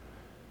for.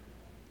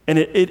 And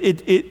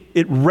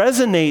it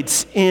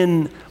resonates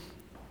in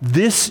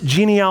this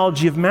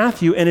genealogy of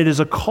Matthew, and it is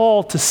a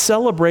call to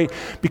celebrate,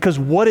 because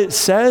what it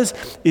says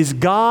is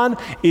God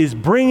is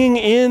bringing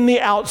in the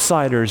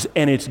outsiders,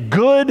 and it's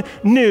good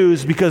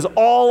news because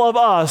all of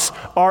us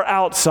are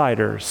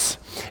outsiders.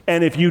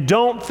 And if you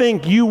don't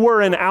think you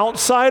were an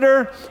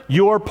outsider,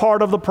 you're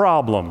part of the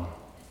problem.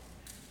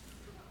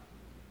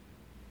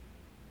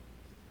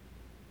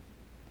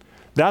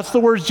 That's the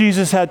words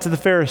Jesus had to the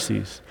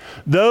Pharisees.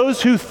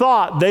 Those who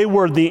thought they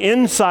were the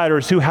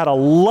insiders, who had a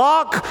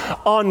lock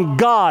on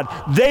God,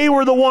 they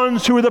were the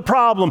ones who were the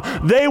problem.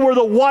 They were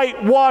the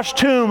whitewashed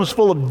tombs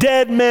full of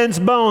dead men's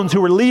bones who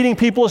were leading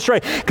people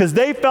astray because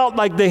they felt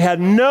like they had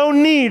no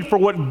need for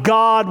what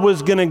God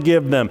was going to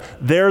give them.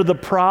 They're the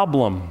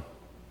problem.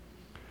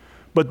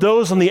 But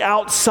those on the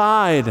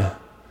outside,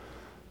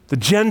 the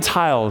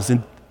Gentiles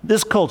in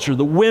this culture,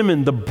 the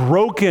women, the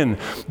broken,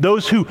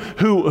 those who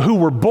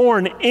were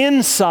born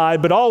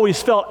inside but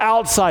always felt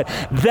outside,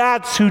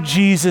 that's who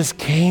Jesus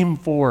came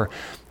for.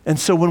 And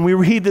so when we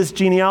read this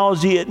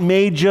genealogy, it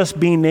may just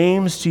be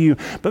names to you,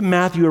 but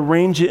Matthew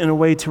arranged it in a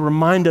way to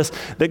remind us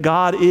that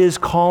God is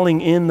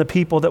calling in the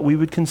people that we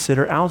would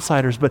consider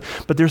outsiders. But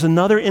there's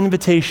another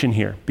invitation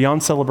here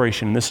beyond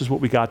celebration, and this is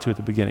what we got to at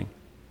the beginning.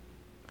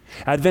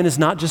 Advent is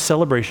not just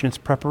celebration, it's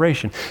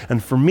preparation.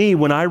 And for me,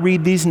 when I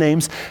read these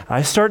names,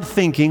 I start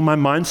thinking, my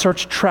mind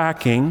starts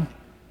tracking,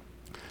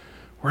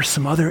 where are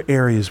some other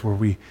areas where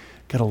we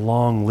get a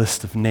long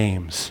list of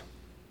names?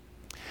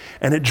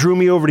 And it drew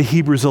me over to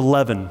Hebrews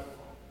 11,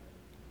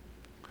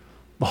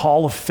 the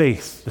Hall of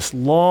Faith, this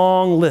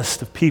long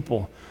list of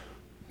people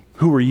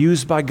who were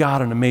used by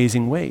God in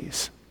amazing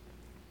ways.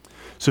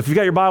 So if you've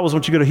got your Bibles, I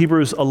want you to go to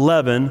Hebrews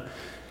 11.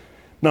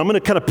 Now I'm going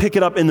to kind of pick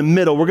it up in the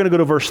middle. We're going to go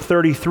to verse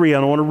 33.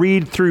 And I want to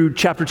read through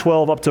chapter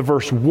 12 up to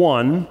verse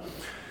 1.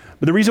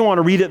 But the reason I want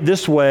to read it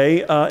this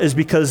way is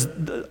because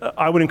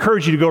I would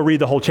encourage you to go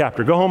read the whole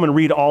chapter. Go home and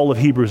read all of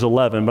Hebrews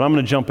 11, but I'm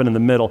going to jump in the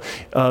middle.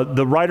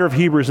 The writer of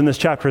Hebrews in this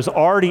chapter has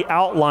already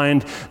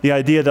outlined the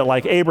idea that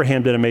like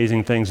Abraham did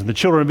amazing things and the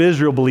children of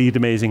Israel believed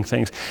amazing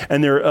things.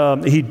 And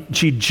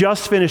she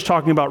just finished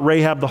talking about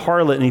Rahab the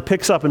harlot, and he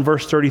picks up in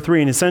verse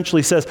 33 and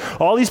essentially says,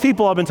 all these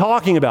people I've been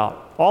talking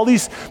about,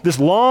 this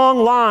long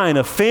line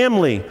of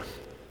family,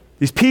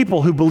 these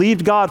people who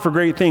believed God for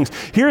great things.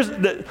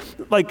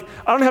 I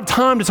don't have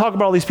time to talk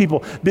about all these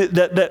people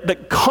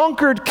that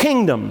conquered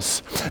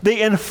kingdoms.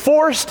 They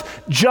enforced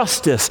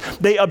justice.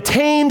 They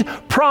obtained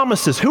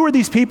promises. Who are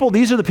these people?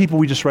 These are the people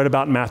we just read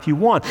about in Matthew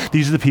 1.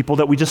 These are the people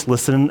that we just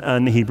listed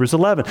in Hebrews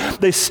 11.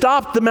 They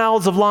stopped the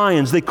mouths of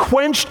lions. They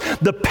quenched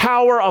the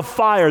power of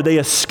fire. They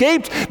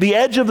escaped the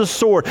edge of the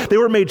sword. They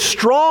were made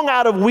strong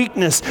out of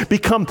weakness. They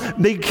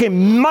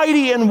became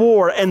mighty in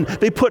war, and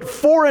they put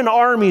foreign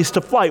armies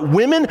to flight.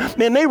 Women,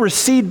 man, they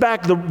received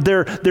back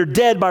their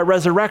dead by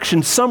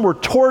resurrection. Some were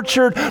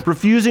tortured,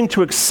 refusing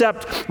to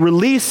accept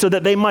release so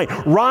that they might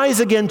rise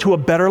again to a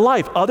better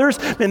life. Others,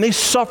 man, they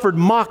suffered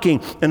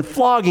mocking and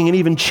flogging and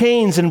even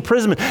chains and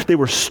imprisonment. They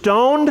were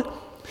stoned.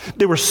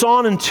 They were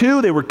sawn in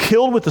two. They were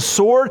killed with the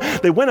sword.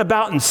 They went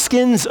about in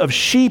skins of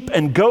sheep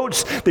and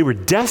goats. They were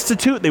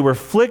destitute. They were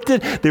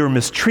afflicted. They were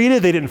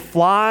mistreated. They didn't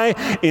fly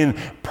in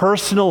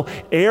personal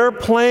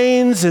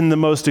airplanes, in the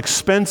most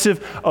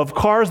expensive of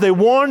cars. They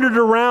wandered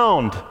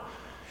around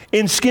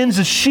in skins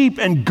of sheep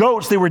and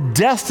goats. They were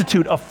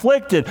destitute,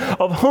 afflicted,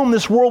 of whom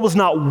this world was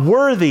not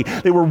worthy.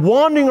 They were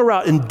wandering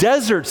around in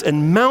deserts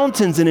and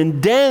mountains and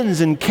in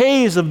dens and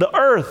caves of the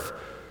earth.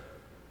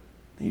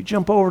 You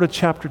jump over to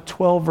chapter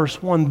 12,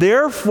 verse 1.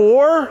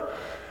 Therefore,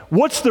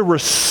 what's the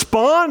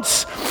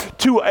response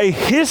to a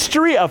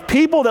history of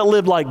people that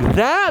lived like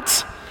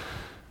that?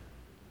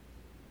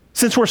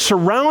 Since we're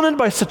surrounded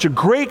by such a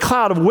great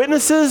cloud of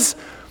witnesses,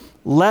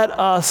 let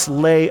us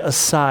lay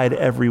aside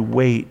every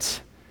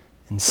weight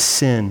and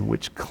sin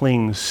which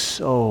clings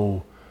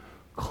so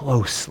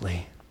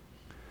closely,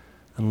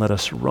 and let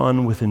us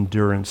run with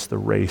endurance the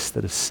race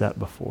that is set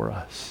before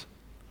us.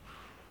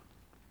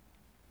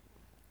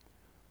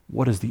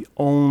 What is the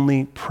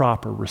only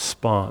proper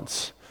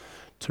response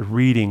to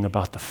reading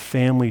about the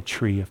family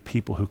tree of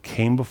people who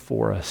came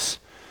before us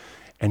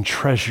and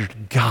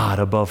treasured God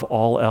above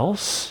all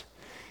else?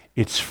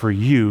 It's for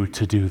you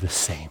to do the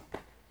same.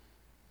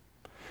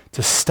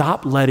 To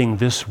stop letting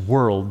this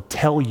world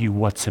tell you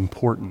what's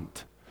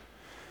important,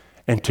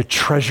 and to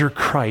treasure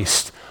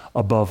Christ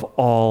above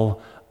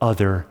all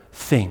other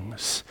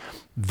things.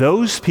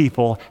 Those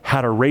people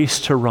had a race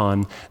to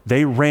run.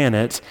 They ran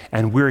it,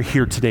 and we're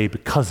here today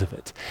because of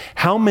it.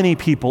 How many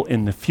people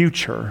in the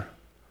future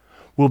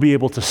will be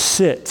able to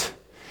sit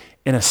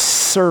in a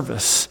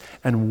service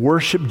and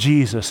worship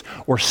Jesus,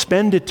 or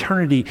spend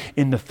eternity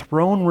in the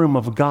throne room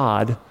of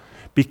God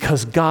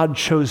because God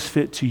chose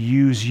fit to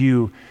use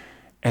you,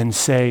 and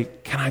say,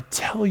 can I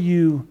tell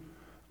you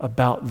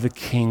about the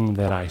King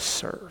that I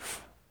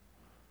serve?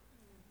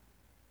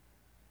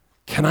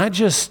 Can I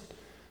just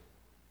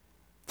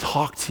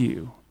talk to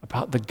you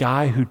about the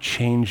guy who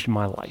changed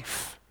my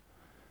life?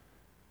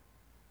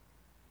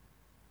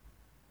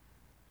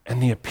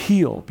 And the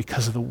appeal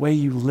because of the way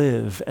you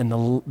live, and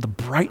the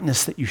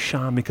brightness that you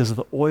shine because of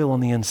the oil on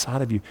the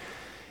inside of you,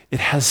 it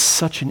has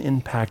such an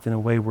impact in a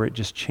way where it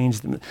just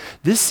changed them.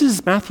 This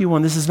is Matthew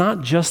 1. This is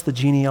not just the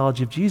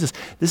genealogy of Jesus.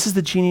 This is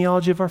the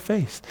genealogy of our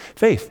faith.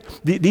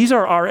 These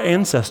are our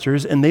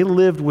ancestors, and they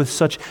lived with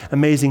such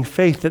amazing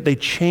faith that they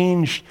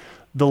changed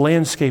the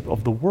landscape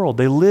of the world.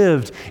 They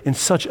lived in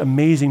such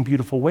amazing,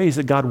 beautiful ways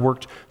that God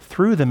worked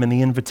through them. And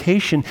the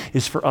invitation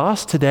is for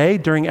us today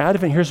during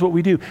Advent. Here's what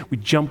we do. We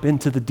jump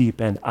into the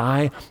deep end.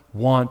 I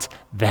want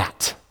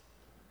that.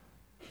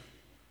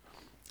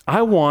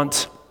 I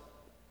want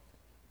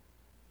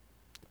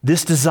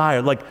this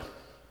desire, like,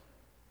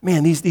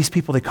 man, these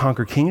people, they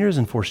conquer kingdoms,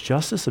 enforce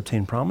justice,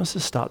 obtain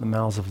promises, stop the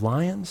mouths of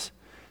lions.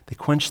 They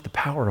quench the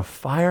power of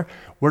fire.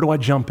 Where do I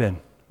jump in?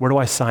 Where do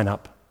I sign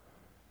up?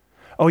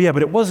 Oh yeah,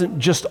 but it wasn't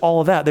just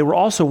all of that. They were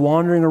also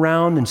wandering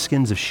around in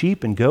skins of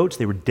sheep and goats.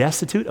 They were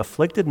destitute,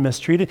 afflicted,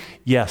 mistreated.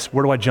 Yes,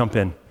 where do I jump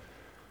in?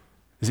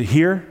 Is it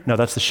here? No,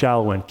 that's the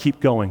shallow end. Keep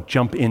going.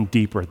 Jump in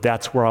deeper.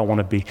 That's where I want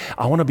to be.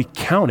 I want to be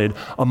counted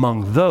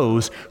among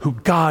those who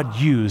God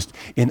used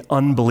in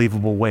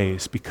unbelievable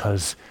ways,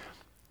 because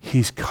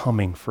he's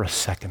coming for a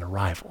second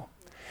arrival.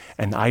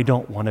 And I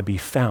don't want to be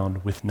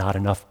found with not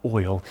enough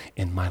oil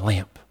in my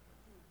lamp.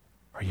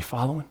 Are you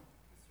following?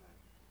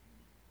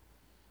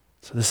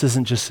 So this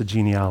isn't just a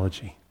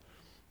genealogy.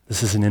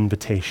 This is an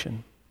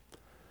invitation.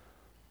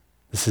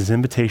 This is an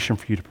invitation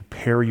for you to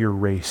prepare your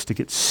race, to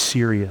get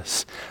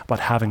serious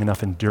about having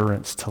enough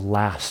endurance to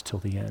last till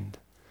the end.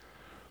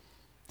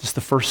 Just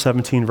the first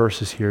 17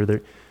 verses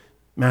here,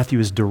 Matthew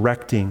is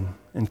directing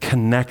and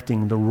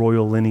connecting the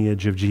royal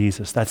lineage of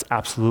Jesus. That's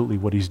absolutely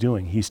what he's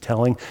doing. He's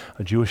telling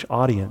a Jewish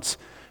audience,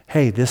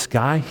 hey, this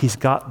guy, he's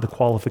got the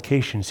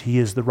qualifications. He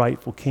is the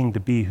rightful king to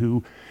be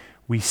who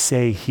we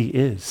say he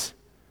is.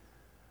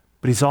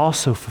 But he's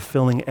also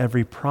fulfilling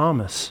every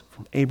promise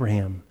from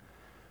Abraham,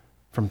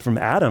 from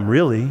Adam,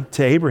 really,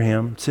 to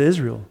Abraham, to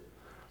Israel.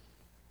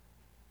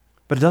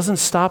 But it doesn't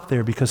stop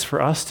there, because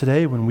for us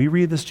today, when we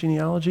read this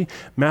genealogy,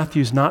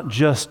 Matthew's not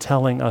just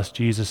telling us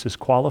Jesus is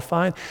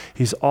qualified,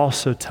 he's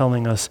also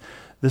telling us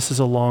this is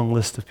a long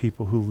list of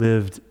people who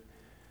lived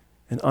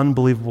in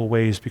unbelievable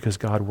ways because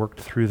God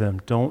worked through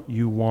them. Don't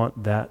you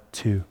want that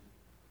too?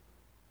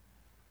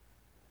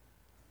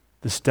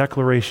 This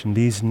declaration,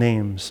 these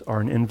names are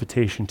an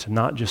invitation to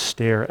not just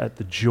stare at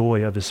the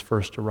joy of his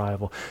first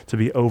arrival, to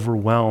be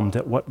overwhelmed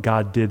at what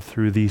God did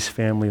through these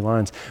family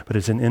lines, but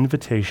it's an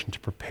invitation to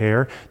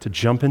prepare, to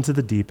jump into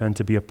the deep end,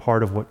 to be a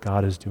part of what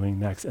God is doing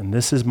next. And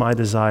this is my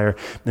desire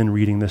in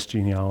reading this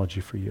genealogy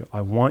for you.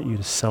 I want you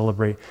to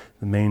celebrate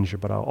the manger,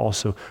 but I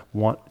also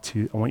want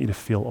you to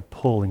feel a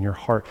pull in your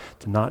heart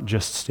to not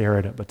just stare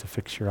at it, but to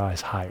fix your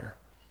eyes higher.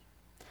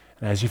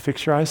 And as you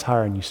fix your eyes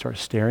higher and you start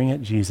staring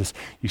at Jesus,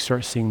 you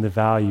start seeing the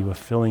value of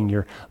filling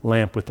your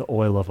lamp with the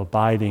oil of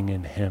abiding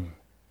in him.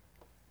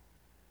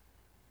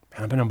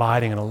 And I've been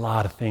abiding in a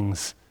lot of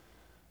things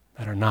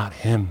that are not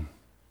him.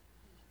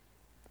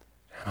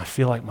 And I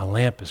feel like my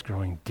lamp is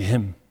growing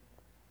dim.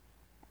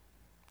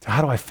 So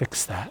how do I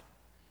fix that?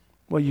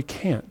 Well, you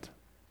can't.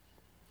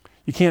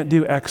 You can't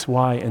do X,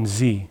 Y, and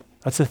Z.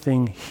 That's a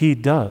thing he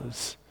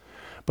does.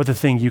 But the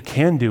thing you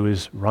can do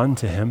is run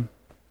to him.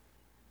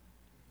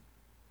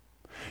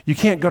 You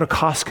can't go to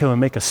Costco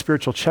and make a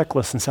spiritual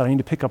checklist and say, I need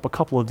to pick up a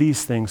couple of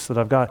these things so that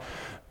I've got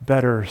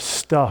better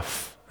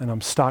stuff and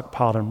I'm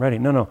stockpiled and ready.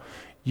 No.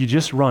 You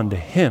just run to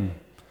him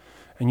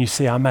and you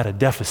say, I'm at a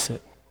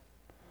deficit.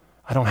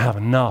 I don't have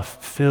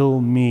enough.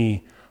 Fill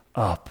me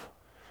up.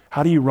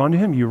 How do you run to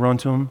him? You run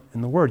to him in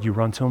the word. You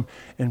run to him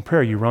in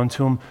prayer. You run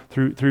to him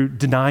through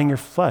denying your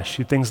flesh.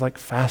 You do things like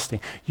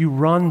fasting. You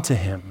run to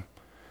him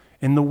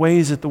in the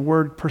ways that the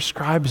word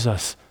prescribes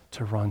us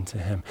to run to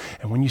him.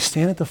 And when you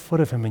stand at the foot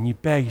of him and you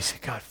beg, you say,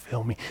 God,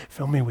 fill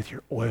me with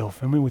your oil,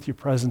 fill me with your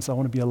presence. I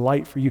want to be a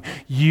light for you.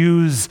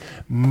 Use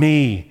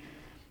me.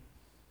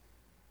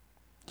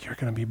 You're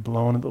going to be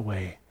blown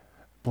away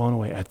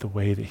at the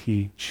way that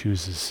he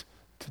chooses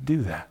to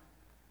do that.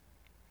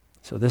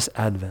 So this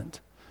Advent,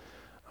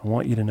 I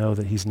want you to know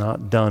that he's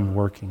not done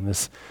working.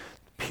 This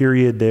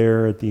period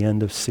there at the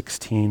end of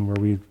 16 where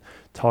we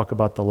talk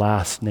about the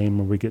last name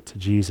when we get to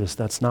Jesus,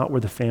 that's not where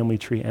the family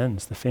tree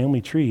ends. The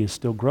family tree is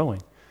still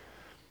growing.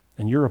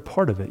 And you're a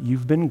part of it.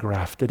 You've been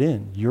grafted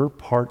in. You're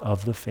part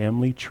of the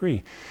family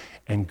tree.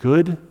 And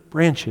good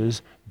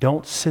branches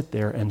don't sit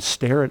there and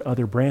stare at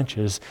other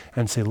branches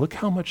and say, look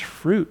how much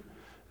fruit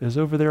is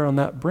over there on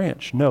that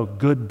branch. No,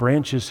 good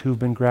branches who've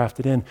been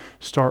grafted in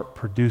start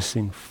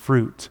producing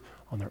fruit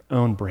on their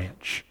own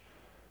branch.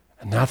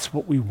 And that's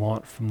what we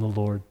want from the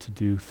Lord to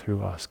do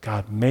through us.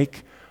 God,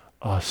 make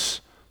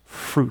us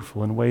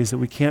fruitful in ways that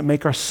we can't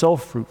make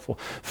ourselves fruitful.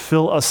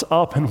 Fill us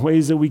up in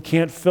ways that we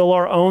can't fill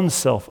our own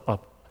self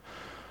up.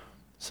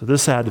 So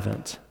this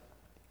Advent,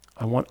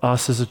 I want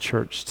us as a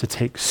church to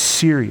take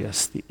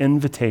serious the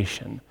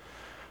invitation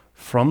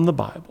from the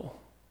Bible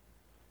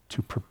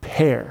to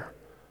prepare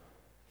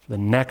for the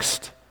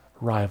next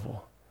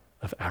arrival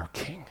of our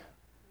King.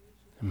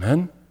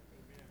 Amen?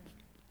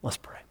 Let's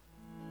pray.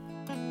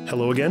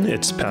 Hello again,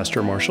 it's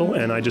Pastor Marshall,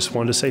 and I just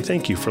wanted to say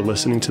thank you for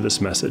listening to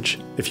this message.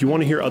 If you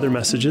want to hear other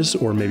messages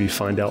or maybe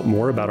find out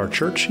more about our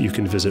church, you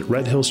can visit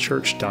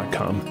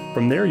redhillschurch.com.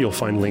 From there, you'll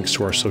find links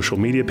to our social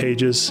media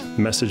pages,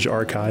 message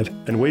archive,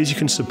 and ways you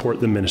can support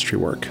the ministry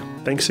work.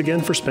 Thanks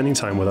again for spending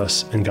time with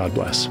us, and God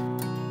bless.